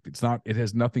fact. It's not, it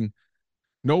has nothing.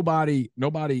 Nobody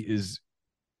is,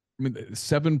 I mean,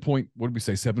 what did we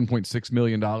say? $7.6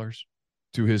 million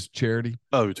to his charity.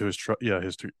 Oh, to his charity.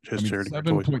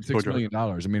 $7.6 million.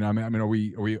 I mean,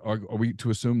 are we to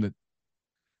assume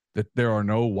that there are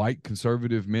no white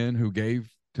conservative men who gave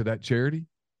to that charity?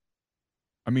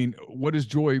 I mean, what is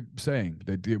Joy saying?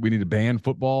 That we need to ban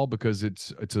football because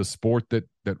it's a sport that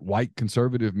white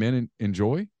conservative men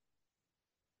enjoy?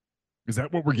 Is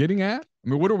that what we're getting at? I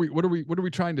mean, what are we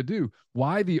trying to do?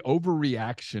 Why the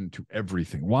overreaction to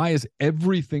everything? Why is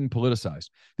everything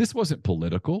politicized? This wasn't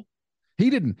political. He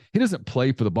doesn't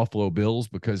play for the Buffalo Bills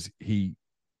because he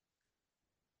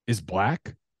is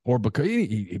black or because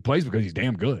he plays because he's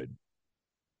damn good.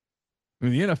 I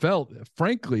mean, the NFL,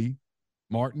 frankly,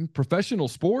 Martin, professional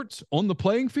sports on the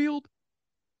playing field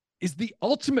is the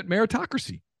ultimate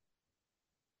meritocracy.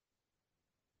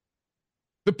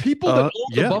 The people that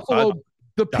own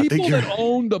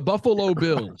the Buffalo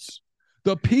Bills,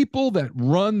 the people that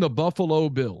run the Buffalo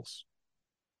Bills.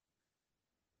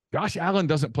 Josh Allen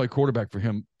doesn't play quarterback for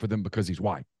them because he's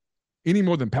white, any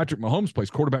more than Patrick Mahomes plays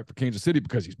quarterback for Kansas City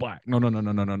because he's black. No.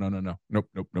 Nope.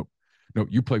 No,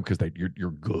 you play because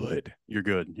you're good. You're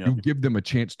good. Yep. You give them a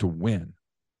chance to win.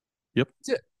 Yep. That's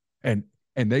it.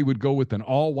 And they would go with an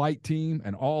all-white team,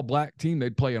 an all-black team.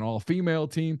 They'd play an all-female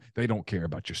team. They don't care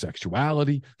about your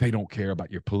sexuality. They don't care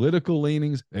about your political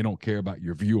leanings. They don't care about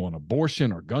your view on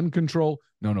abortion or gun control.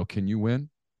 No. Can you win?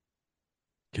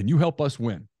 Can you help us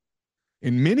win?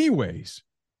 In many ways,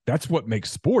 that's what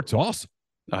makes sports awesome.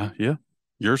 Yeah.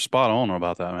 You're spot on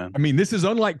about that, man. I mean, this is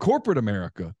unlike corporate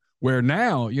America, where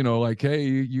now, like,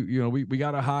 hey, we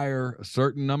got to hire a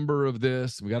certain number of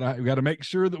this. We got to make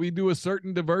sure that we do a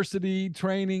certain diversity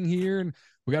training here, and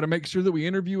we got to make sure that we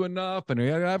interview enough, and we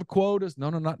got to have quotas.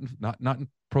 No, not in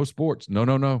pro sports.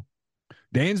 No.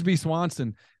 Dansby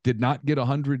Swanson did not get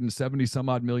 $170 some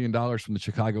odd million from the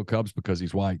Chicago Cubs because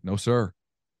he's white. No, sir.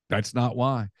 That's not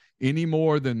why. Any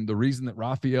more than the reason that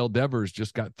Rafael Devers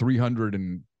just got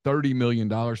 $330 million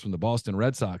from the Boston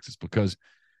Red Sox is because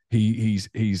he's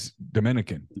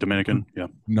Dominican. Yeah.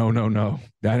 No.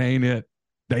 That ain't it.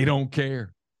 They don't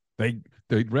care. The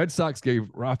Red Sox gave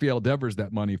Rafael Devers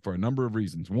that money for a number of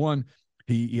reasons. One,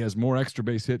 he has more extra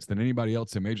base hits than anybody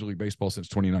else in Major League Baseball since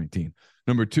 2019.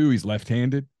 Number two, he's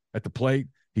left-handed at the plate.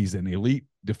 He's an elite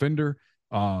defender.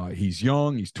 He's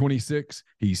young. He's 26.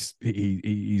 He's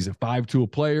a 5-tool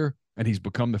player, and he's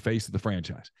become the face of the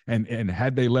franchise. And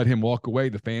had they let him walk away,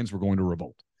 the fans were going to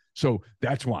revolt. So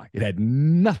that's why. It had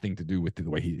nothing to do with the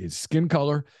way his skin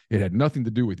color. It had nothing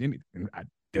to do with anything. It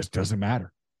just doesn't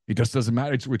matter. It just doesn't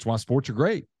matter. It's why sports are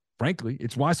great. Frankly,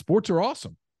 it's why sports are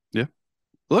awesome. Yeah.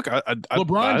 Look,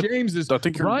 LeBron James is I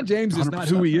think LeBron James is not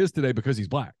who he is today because he's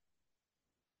black.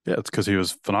 Yeah, it's because he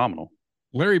was phenomenal.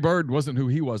 Larry Bird wasn't who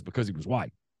he was because he was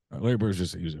white. Larry Bird was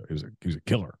just he was a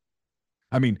killer.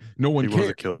 I mean, no one cares. Was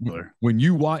a killer. When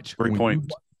you watch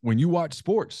when you watch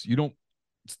sports, you don't.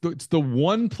 It's the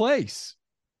one place.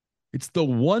 It's the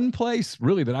one place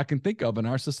really that I can think of in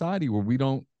our society where we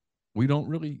don't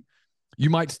really. You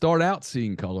might start out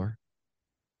seeing color,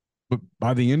 but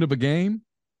by the end of a game,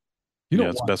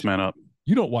 it's best man up.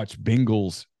 You don't watch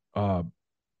Bengals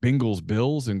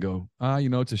Bills and go,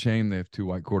 it's a shame they have two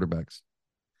white quarterbacks.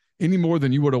 Any more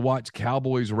than you would have watched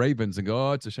Cowboys Ravens and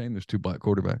go, it's a shame there's two black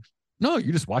quarterbacks. No,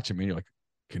 you just watch them and you're like,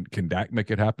 can Dak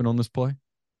make it happen on this play?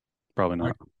 Probably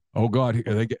not. Oh God,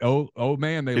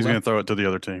 man, he's going to throw it to the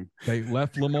other team. They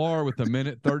left Lamar with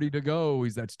 1:30 to go.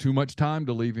 That's too much time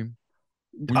to leave him.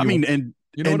 What I'm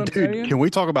saying? Can we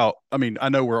talk about? I mean, I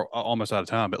know we're almost out of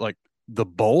time, but like the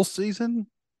bowl season,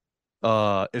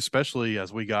 especially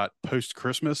as we got post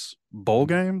Christmas bowl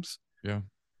games. Yeah,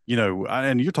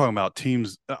 and you're talking about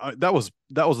teams. That was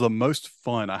the most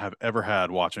fun I have ever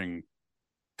had watching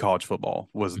college football.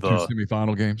 Was the two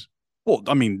semifinal games? Well,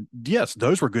 I mean, yes,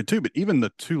 those were good too, but even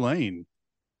the Tulane.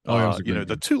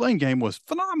 The Tulane game was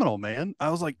phenomenal, man.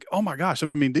 I was like, oh my gosh. I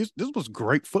mean, this was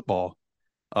great football.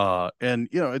 And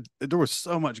there was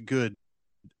so much good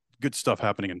stuff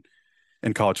happening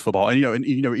in college football. And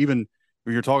even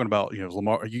when you're talking about,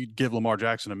 Lamar, you give Lamar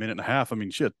Jackson 1.5 minutes. I mean,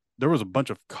 shit, there was a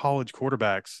bunch of college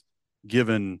quarterbacks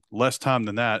given less time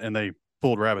than that, and they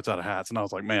pulled rabbits out of hats. And I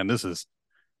was like, man, this is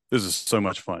so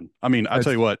much fun. I mean, I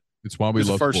tell you what, it's why we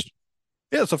love sports.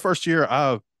 Yeah, it's the first year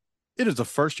it is the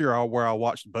first year where I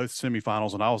watched both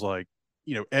semifinals, and I was like,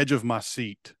 edge of my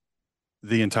seat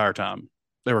the entire time.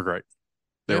 They were great.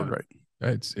 They were great.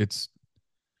 It's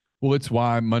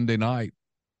why Monday night.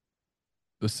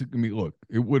 Look,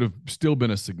 it would have still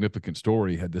been a significant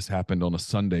story had this happened on a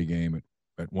Sunday game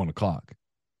at 1:00.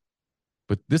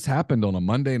 But this happened on a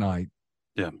Monday night.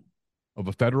 Yeah. Of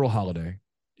a federal holiday.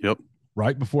 Yep.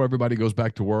 Right before everybody goes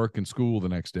back to work and school the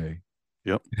next day.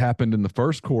 Yep. It happened in the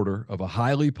first quarter of a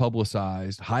highly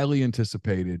publicized, highly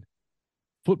anticipated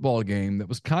football game that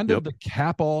was kind of the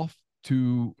cap off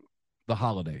to the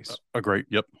holidays. And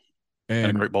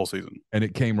a great bowl season. And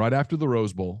it came right after the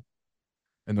Rose Bowl.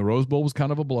 And the Rose Bowl was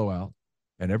kind of a blowout.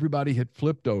 And everybody had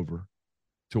flipped over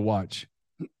to watch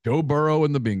Joe Burrow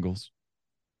and the Bengals,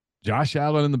 Josh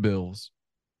Allen and the Bills,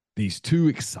 these two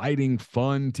exciting,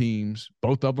 fun teams.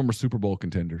 Both of them are Super Bowl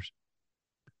contenders.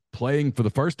 Playing for the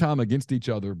first time against each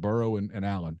other, Burrow and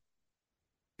Allen.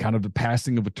 Kind of the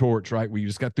passing of a torch, right? Where you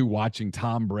just got through watching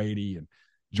Tom Brady and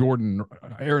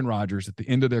Aaron Rodgers at the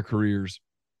end of their careers.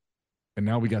 And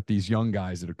now we got these young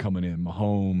guys that are coming in,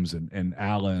 Mahomes and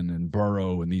Allen and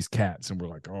Burrow and these cats. And we're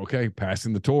like, okay,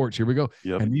 passing the torch. Here we go.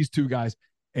 Yep. And these two guys,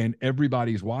 and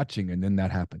everybody's watching. And then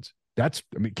that happens.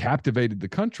 Captivated the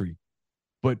country.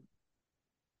 But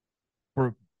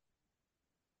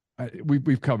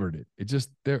we've covered it. It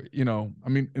just there,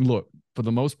 and look, for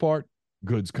the most part,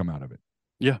 goods come out of it.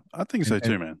 Yeah, I think so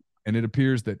too, man. And it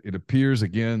appears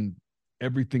again,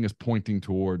 everything is pointing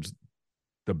towards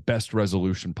the best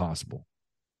resolution possible.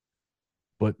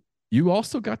 But you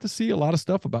also got to see a lot of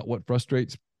stuff about what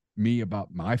frustrates me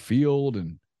about my field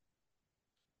and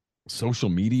social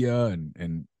media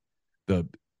and the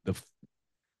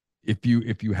if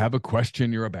you have a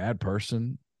question, you're a bad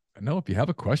person. No, if you have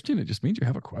a question, it just means you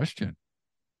have a question.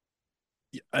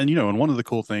 And, and one of the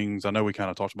cool things, I know we kind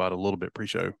of talked about it a little bit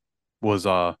pre-show, was,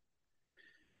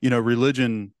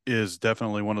 religion is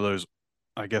definitely one of those,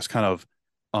 I guess, kind of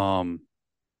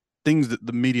things that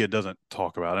the media doesn't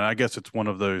talk about. And I guess it's one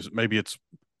of those, maybe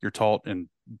you're taught in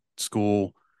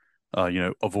school,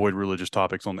 avoid religious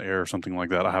topics on the air or something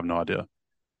like that. I have no idea.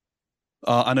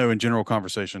 I know in general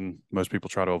conversation, most people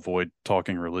try to avoid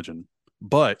talking religion,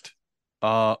 but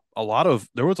there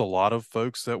was a lot of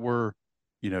folks that were,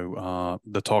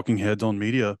 the talking heads on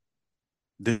media.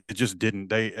 They just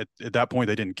didn't. At that point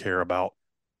they didn't care about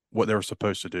what they were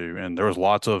supposed to do, and there was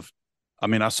lots of. I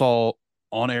mean, I saw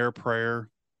on-air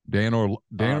prayer. Dan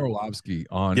Orlovsky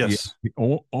on yes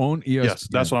on ESPN. Yes,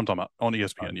 that's what I'm talking about on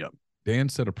ESPN. Yep. Dan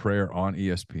said a prayer on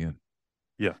ESPN.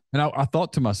 Yeah, and I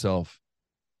thought to myself,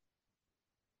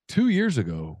 2 years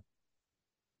ago,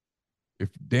 if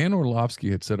Dan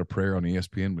Orlovsky had said a prayer on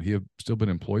ESPN, would he have still been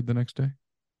employed the next day?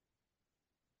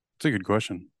 It's a good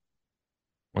question.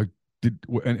 Like,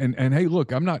 and hey,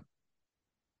 look, I'm not.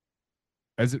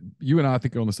 You and I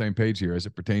think are on the same page here as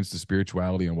it pertains to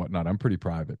spirituality and whatnot. I'm pretty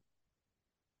private,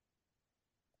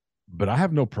 but I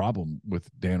have no problem with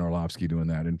Dan Orlovsky doing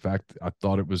that. In fact, I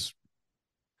thought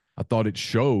it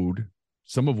showed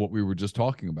some of what we were just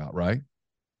talking about, right?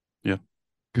 Yeah.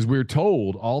 Because we're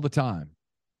told all the time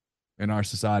in our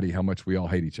society how much we all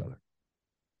hate each other.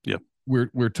 Yeah.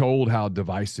 We're told how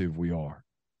divisive we are,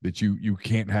 that you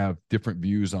can't have different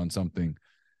views on something,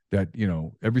 that, you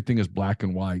know, everything is black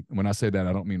and white. And when I say that,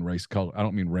 I don't mean race, color. I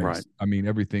don't mean race. Right. I mean,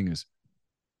 everything is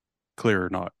clear or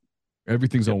not.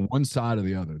 Everything's Yep. on one side or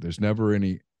the other. There's never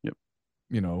any, Yep.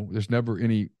 you know, there's never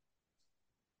any,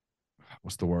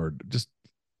 what's the word? Just,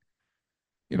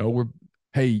 you know,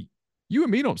 hey, you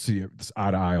and me don't see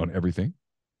eye to eye on everything.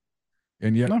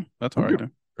 And yet, No, that's all right.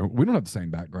 No. we don't have the same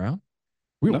background.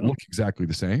 We don't No. look exactly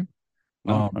the same.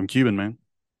 No, I'm Cuban, man.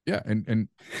 Yeah. And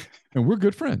we're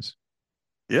good friends.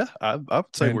 Yeah, I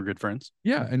would say we're good friends.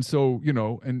 Yeah. And so, you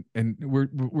know, and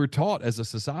we're taught as a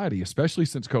society, especially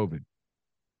since COVID,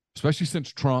 especially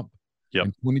since Trump Yep.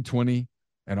 in 2020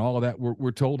 and all of that,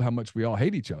 we're told how much we all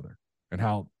hate each other and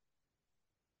how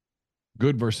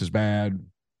good versus bad,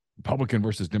 Republican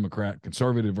versus Democrat,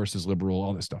 conservative versus liberal,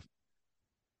 all that stuff.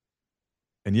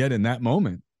 And yet in that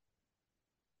moment,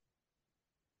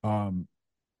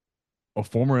 a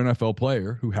former NFL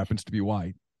player who happens to be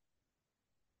white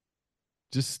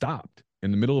just stopped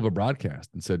in the middle of a broadcast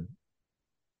and said,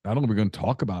 not only are we going to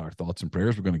talk about our thoughts and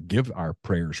prayers, we're going to give our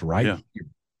prayers right Yeah. here.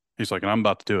 He's like, and I'm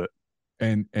about to do it.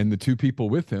 And the two people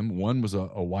with him, one was a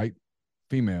white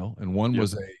female and one Yep.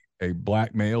 was a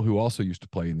black male who also used to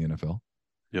play in the NFL.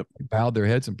 Yep. They bowed their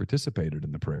heads and participated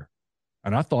in the prayer.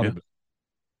 And I thought Yeah.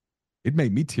 it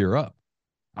made me tear up.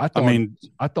 I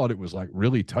thought it was like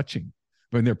really touching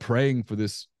when they're praying for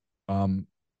this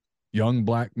young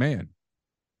black man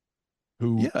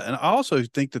who. Yeah, and I also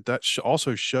think that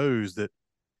also shows that,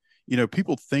 you know,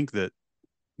 people think that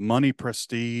money,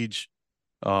 prestige,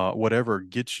 whatever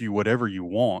gets you whatever you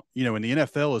want. You know, and the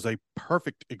NFL is a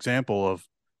perfect example of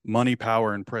money,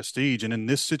 power, and prestige. And in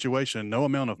this situation, no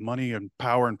amount of money and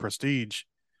power and prestige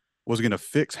was going to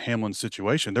fix Hamlin's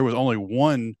situation. There was only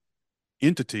one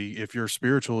entity, if you're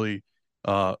spiritually,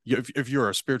 if you're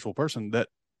a spiritual person, that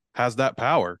has that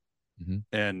power. Mm-hmm.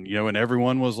 And, you know, and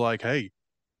everyone was like, hey,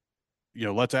 you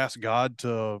know, let's ask God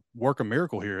to work a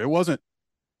miracle here. It wasn't,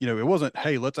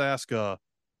 hey, let's ask,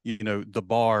 you know, the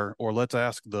bar, or let's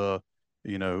ask the,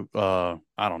 you know,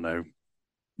 I don't know,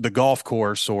 the golf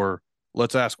course, or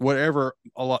let's ask whatever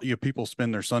a lot people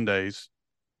spend their Sundays,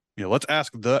 you know, let's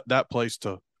ask that place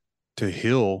to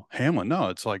heal Hamlin. No,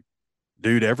 it's like,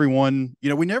 dude, everyone, you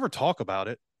know, we never talk about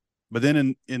it, but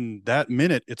then in that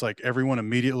minute, it's like everyone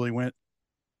immediately went,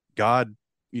 God,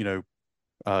 you know,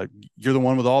 you're the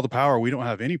one with all the power. We don't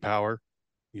have any power,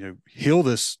 you know, heal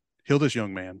this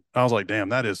young man. I was like, damn,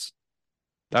 that's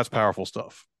powerful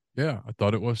stuff. Yeah, I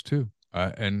thought it was too.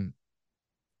 And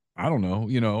I don't know,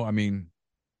 you know, I mean,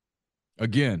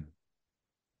 again,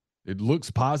 it looks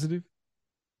positive.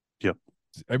 Yep.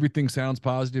 Everything sounds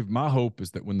positive. My hope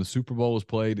is that when the Super Bowl is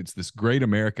played, it's this great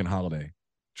American holiday.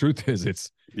 Truth is,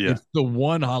 it's the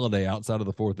one holiday outside of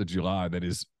the 4th of July that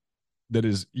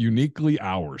is uniquely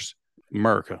ours.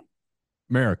 America.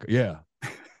 Yeah.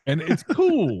 And it's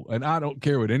cool. And I don't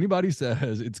care what anybody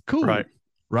says. It's cool.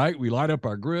 Right. We light up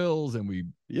our grills and we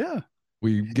get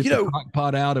the crock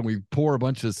pot out and we pour a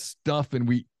bunch of stuff and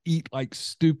we eat like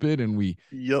stupid and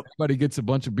everybody gets a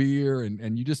bunch of beer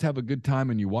and you just have a good time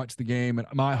and you watch the game. And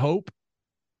my hope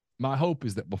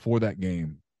is that before that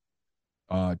game,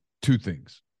 two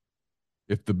things.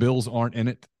 If the Bills aren't in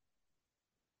it,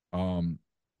 and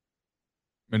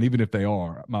even if they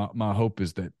are, my hope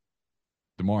is that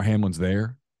Damar Hamlin's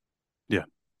there. Yeah,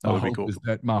 that would be cool.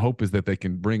 My hope is that they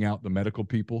can bring out the medical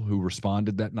people who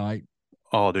responded that night.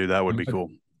 Oh, dude, that would be cool.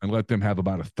 And let them have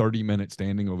about a 30-minute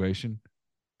standing ovation.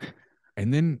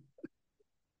 And then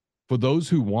for those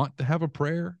who want to have a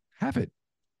prayer, have it.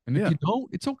 And if you don't,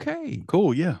 it's okay.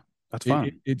 Cool, yeah. That's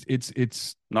fine.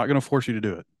 It's not going to force you to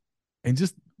do it. And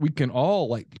just we can all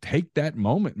like take that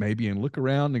moment maybe and look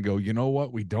around and go, you know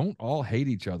what? We don't all hate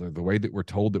each other the way that we're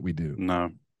told that we do. No,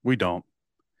 we don't.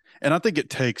 And I think it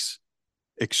takes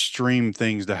extreme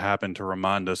things to happen to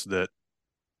remind us that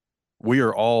we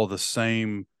are all the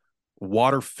same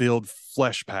water-filled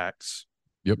flesh packs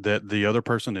that the other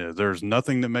person is. There's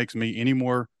nothing that makes me any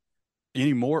more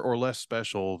or less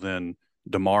special than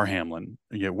Damar Hamlin.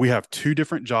 You know, we have two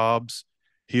different jobs.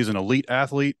 He's an elite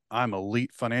athlete. I'm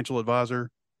elite financial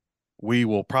advisor. We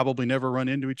will probably never run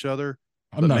into each other.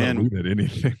 I'm not elite at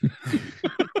anything.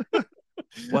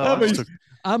 Well,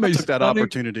 I took that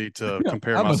opportunity to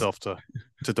compare myself to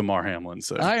Damar Hamlin.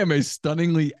 So I am a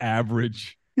stunningly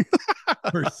average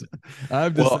person.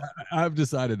 I've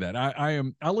decided that.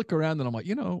 I look around and I'm like,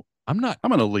 you know, I'm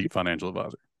an elite financial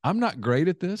advisor. I'm not great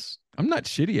at this. I'm not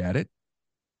shitty at it.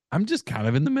 I'm just kind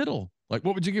of in the middle. Like,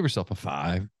 what would you give yourself? A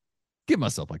 5? Give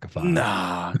myself like a 5.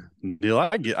 Nah, Neil,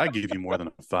 I give you more than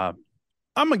a 5.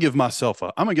 I'm gonna give myself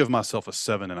a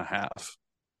 7.5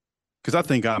 because I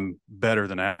think I'm better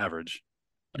than average.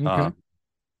 Okay.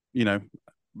 You know,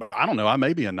 I don't know. I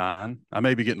may be a 9. I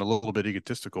may be getting a little bit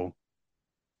egotistical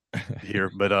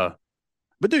here, but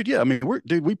dude, yeah, I mean,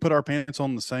 we put our pants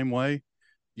on the same way.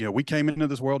 You know, we came into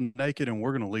this world naked, and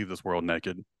we're going to leave this world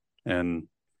naked. And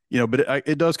but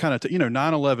it does kind of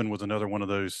 9/11 was another one of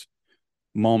those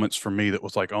moments for me that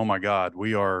was like, oh my God,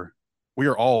 we are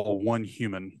all one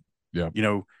human. Yeah.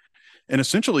 And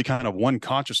essentially kind of one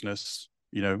consciousness.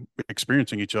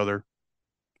 Experiencing each other,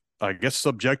 I guess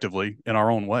subjectively in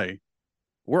our own way.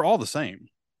 We're all the same.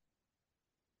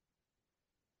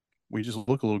 We just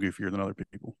look a little goofier than other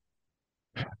people.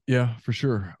 Yeah, for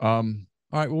sure. All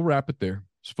right, we'll wrap it there.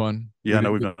 It's fun. Yeah, I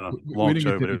know we've done a long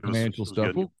show, but it was financial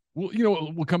stuff.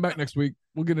 We'll come back next week.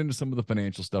 We'll get into some of the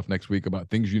financial stuff next week about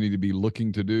things you need to be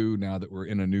looking to do now that we're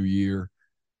in a new year.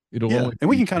 And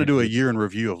we can kind of do a year in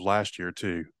review of last year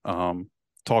too.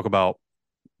 Talk about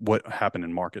what happened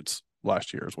in markets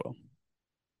last year as well.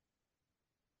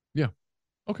 Yeah.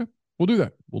 Okay. We'll do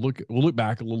that. We'll look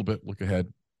back a little bit, look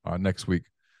ahead next week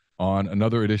on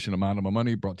another edition of Mind on My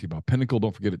Money, brought to you by Pinnacle.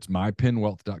 Don't forget, it's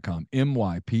mypinnwealth.com,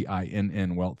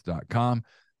 MYPINN wealth.com.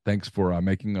 Thanks for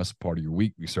making us part of your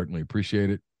week. We certainly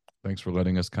appreciate it. Thanks for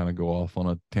letting us kind of go off on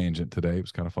a tangent today. It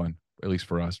was kind of fun, at least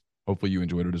for us. Hopefully you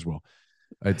enjoyed it as well.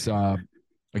 It's,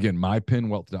 again,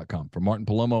 mypinnwealth.com. For Martin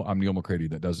Palomo, I'm Neil McCready.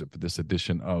 That does it for this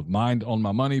edition of Mind on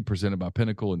My Money, presented by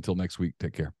Pinnacle. Until next week,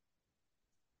 take care.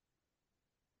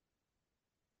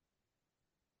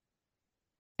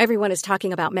 Everyone is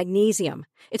talking about magnesium.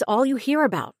 It's all you hear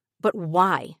about. But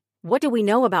why? What do we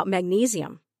know about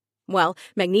magnesium? Well,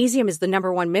 magnesium is the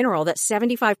 #1 mineral that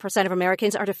 75% of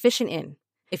Americans are deficient in.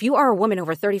 If you are a woman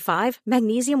over 35,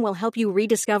 magnesium will help you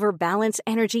rediscover balance,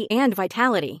 energy, and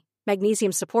vitality.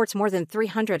 Magnesium supports more than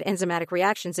 300 enzymatic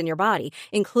reactions in your body,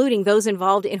 including those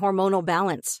involved in hormonal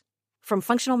balance. From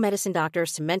functional medicine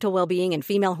doctors to mental well-being and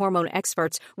female hormone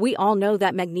experts, we all know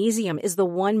that magnesium is the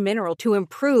one mineral to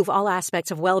improve all aspects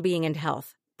of well-being and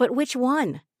health. But which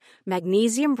one?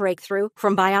 Magnesium Breakthrough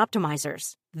from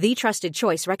Bioptimizers, the trusted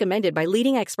choice recommended by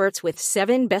leading experts with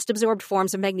 7 best-absorbed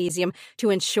forms of magnesium to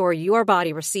ensure your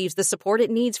body receives the support it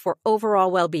needs for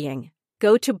overall well-being.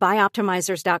 Go to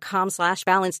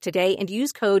bioptimizers.com/balance today and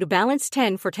use code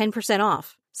BALANCE10 for 10%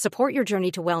 off. Support your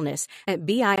journey to wellness at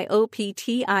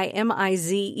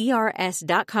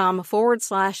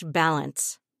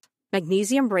bioptimizers.com/balance.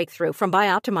 Magnesium Breakthrough from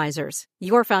Bioptimizers,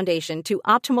 your foundation to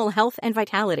optimal health and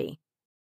vitality.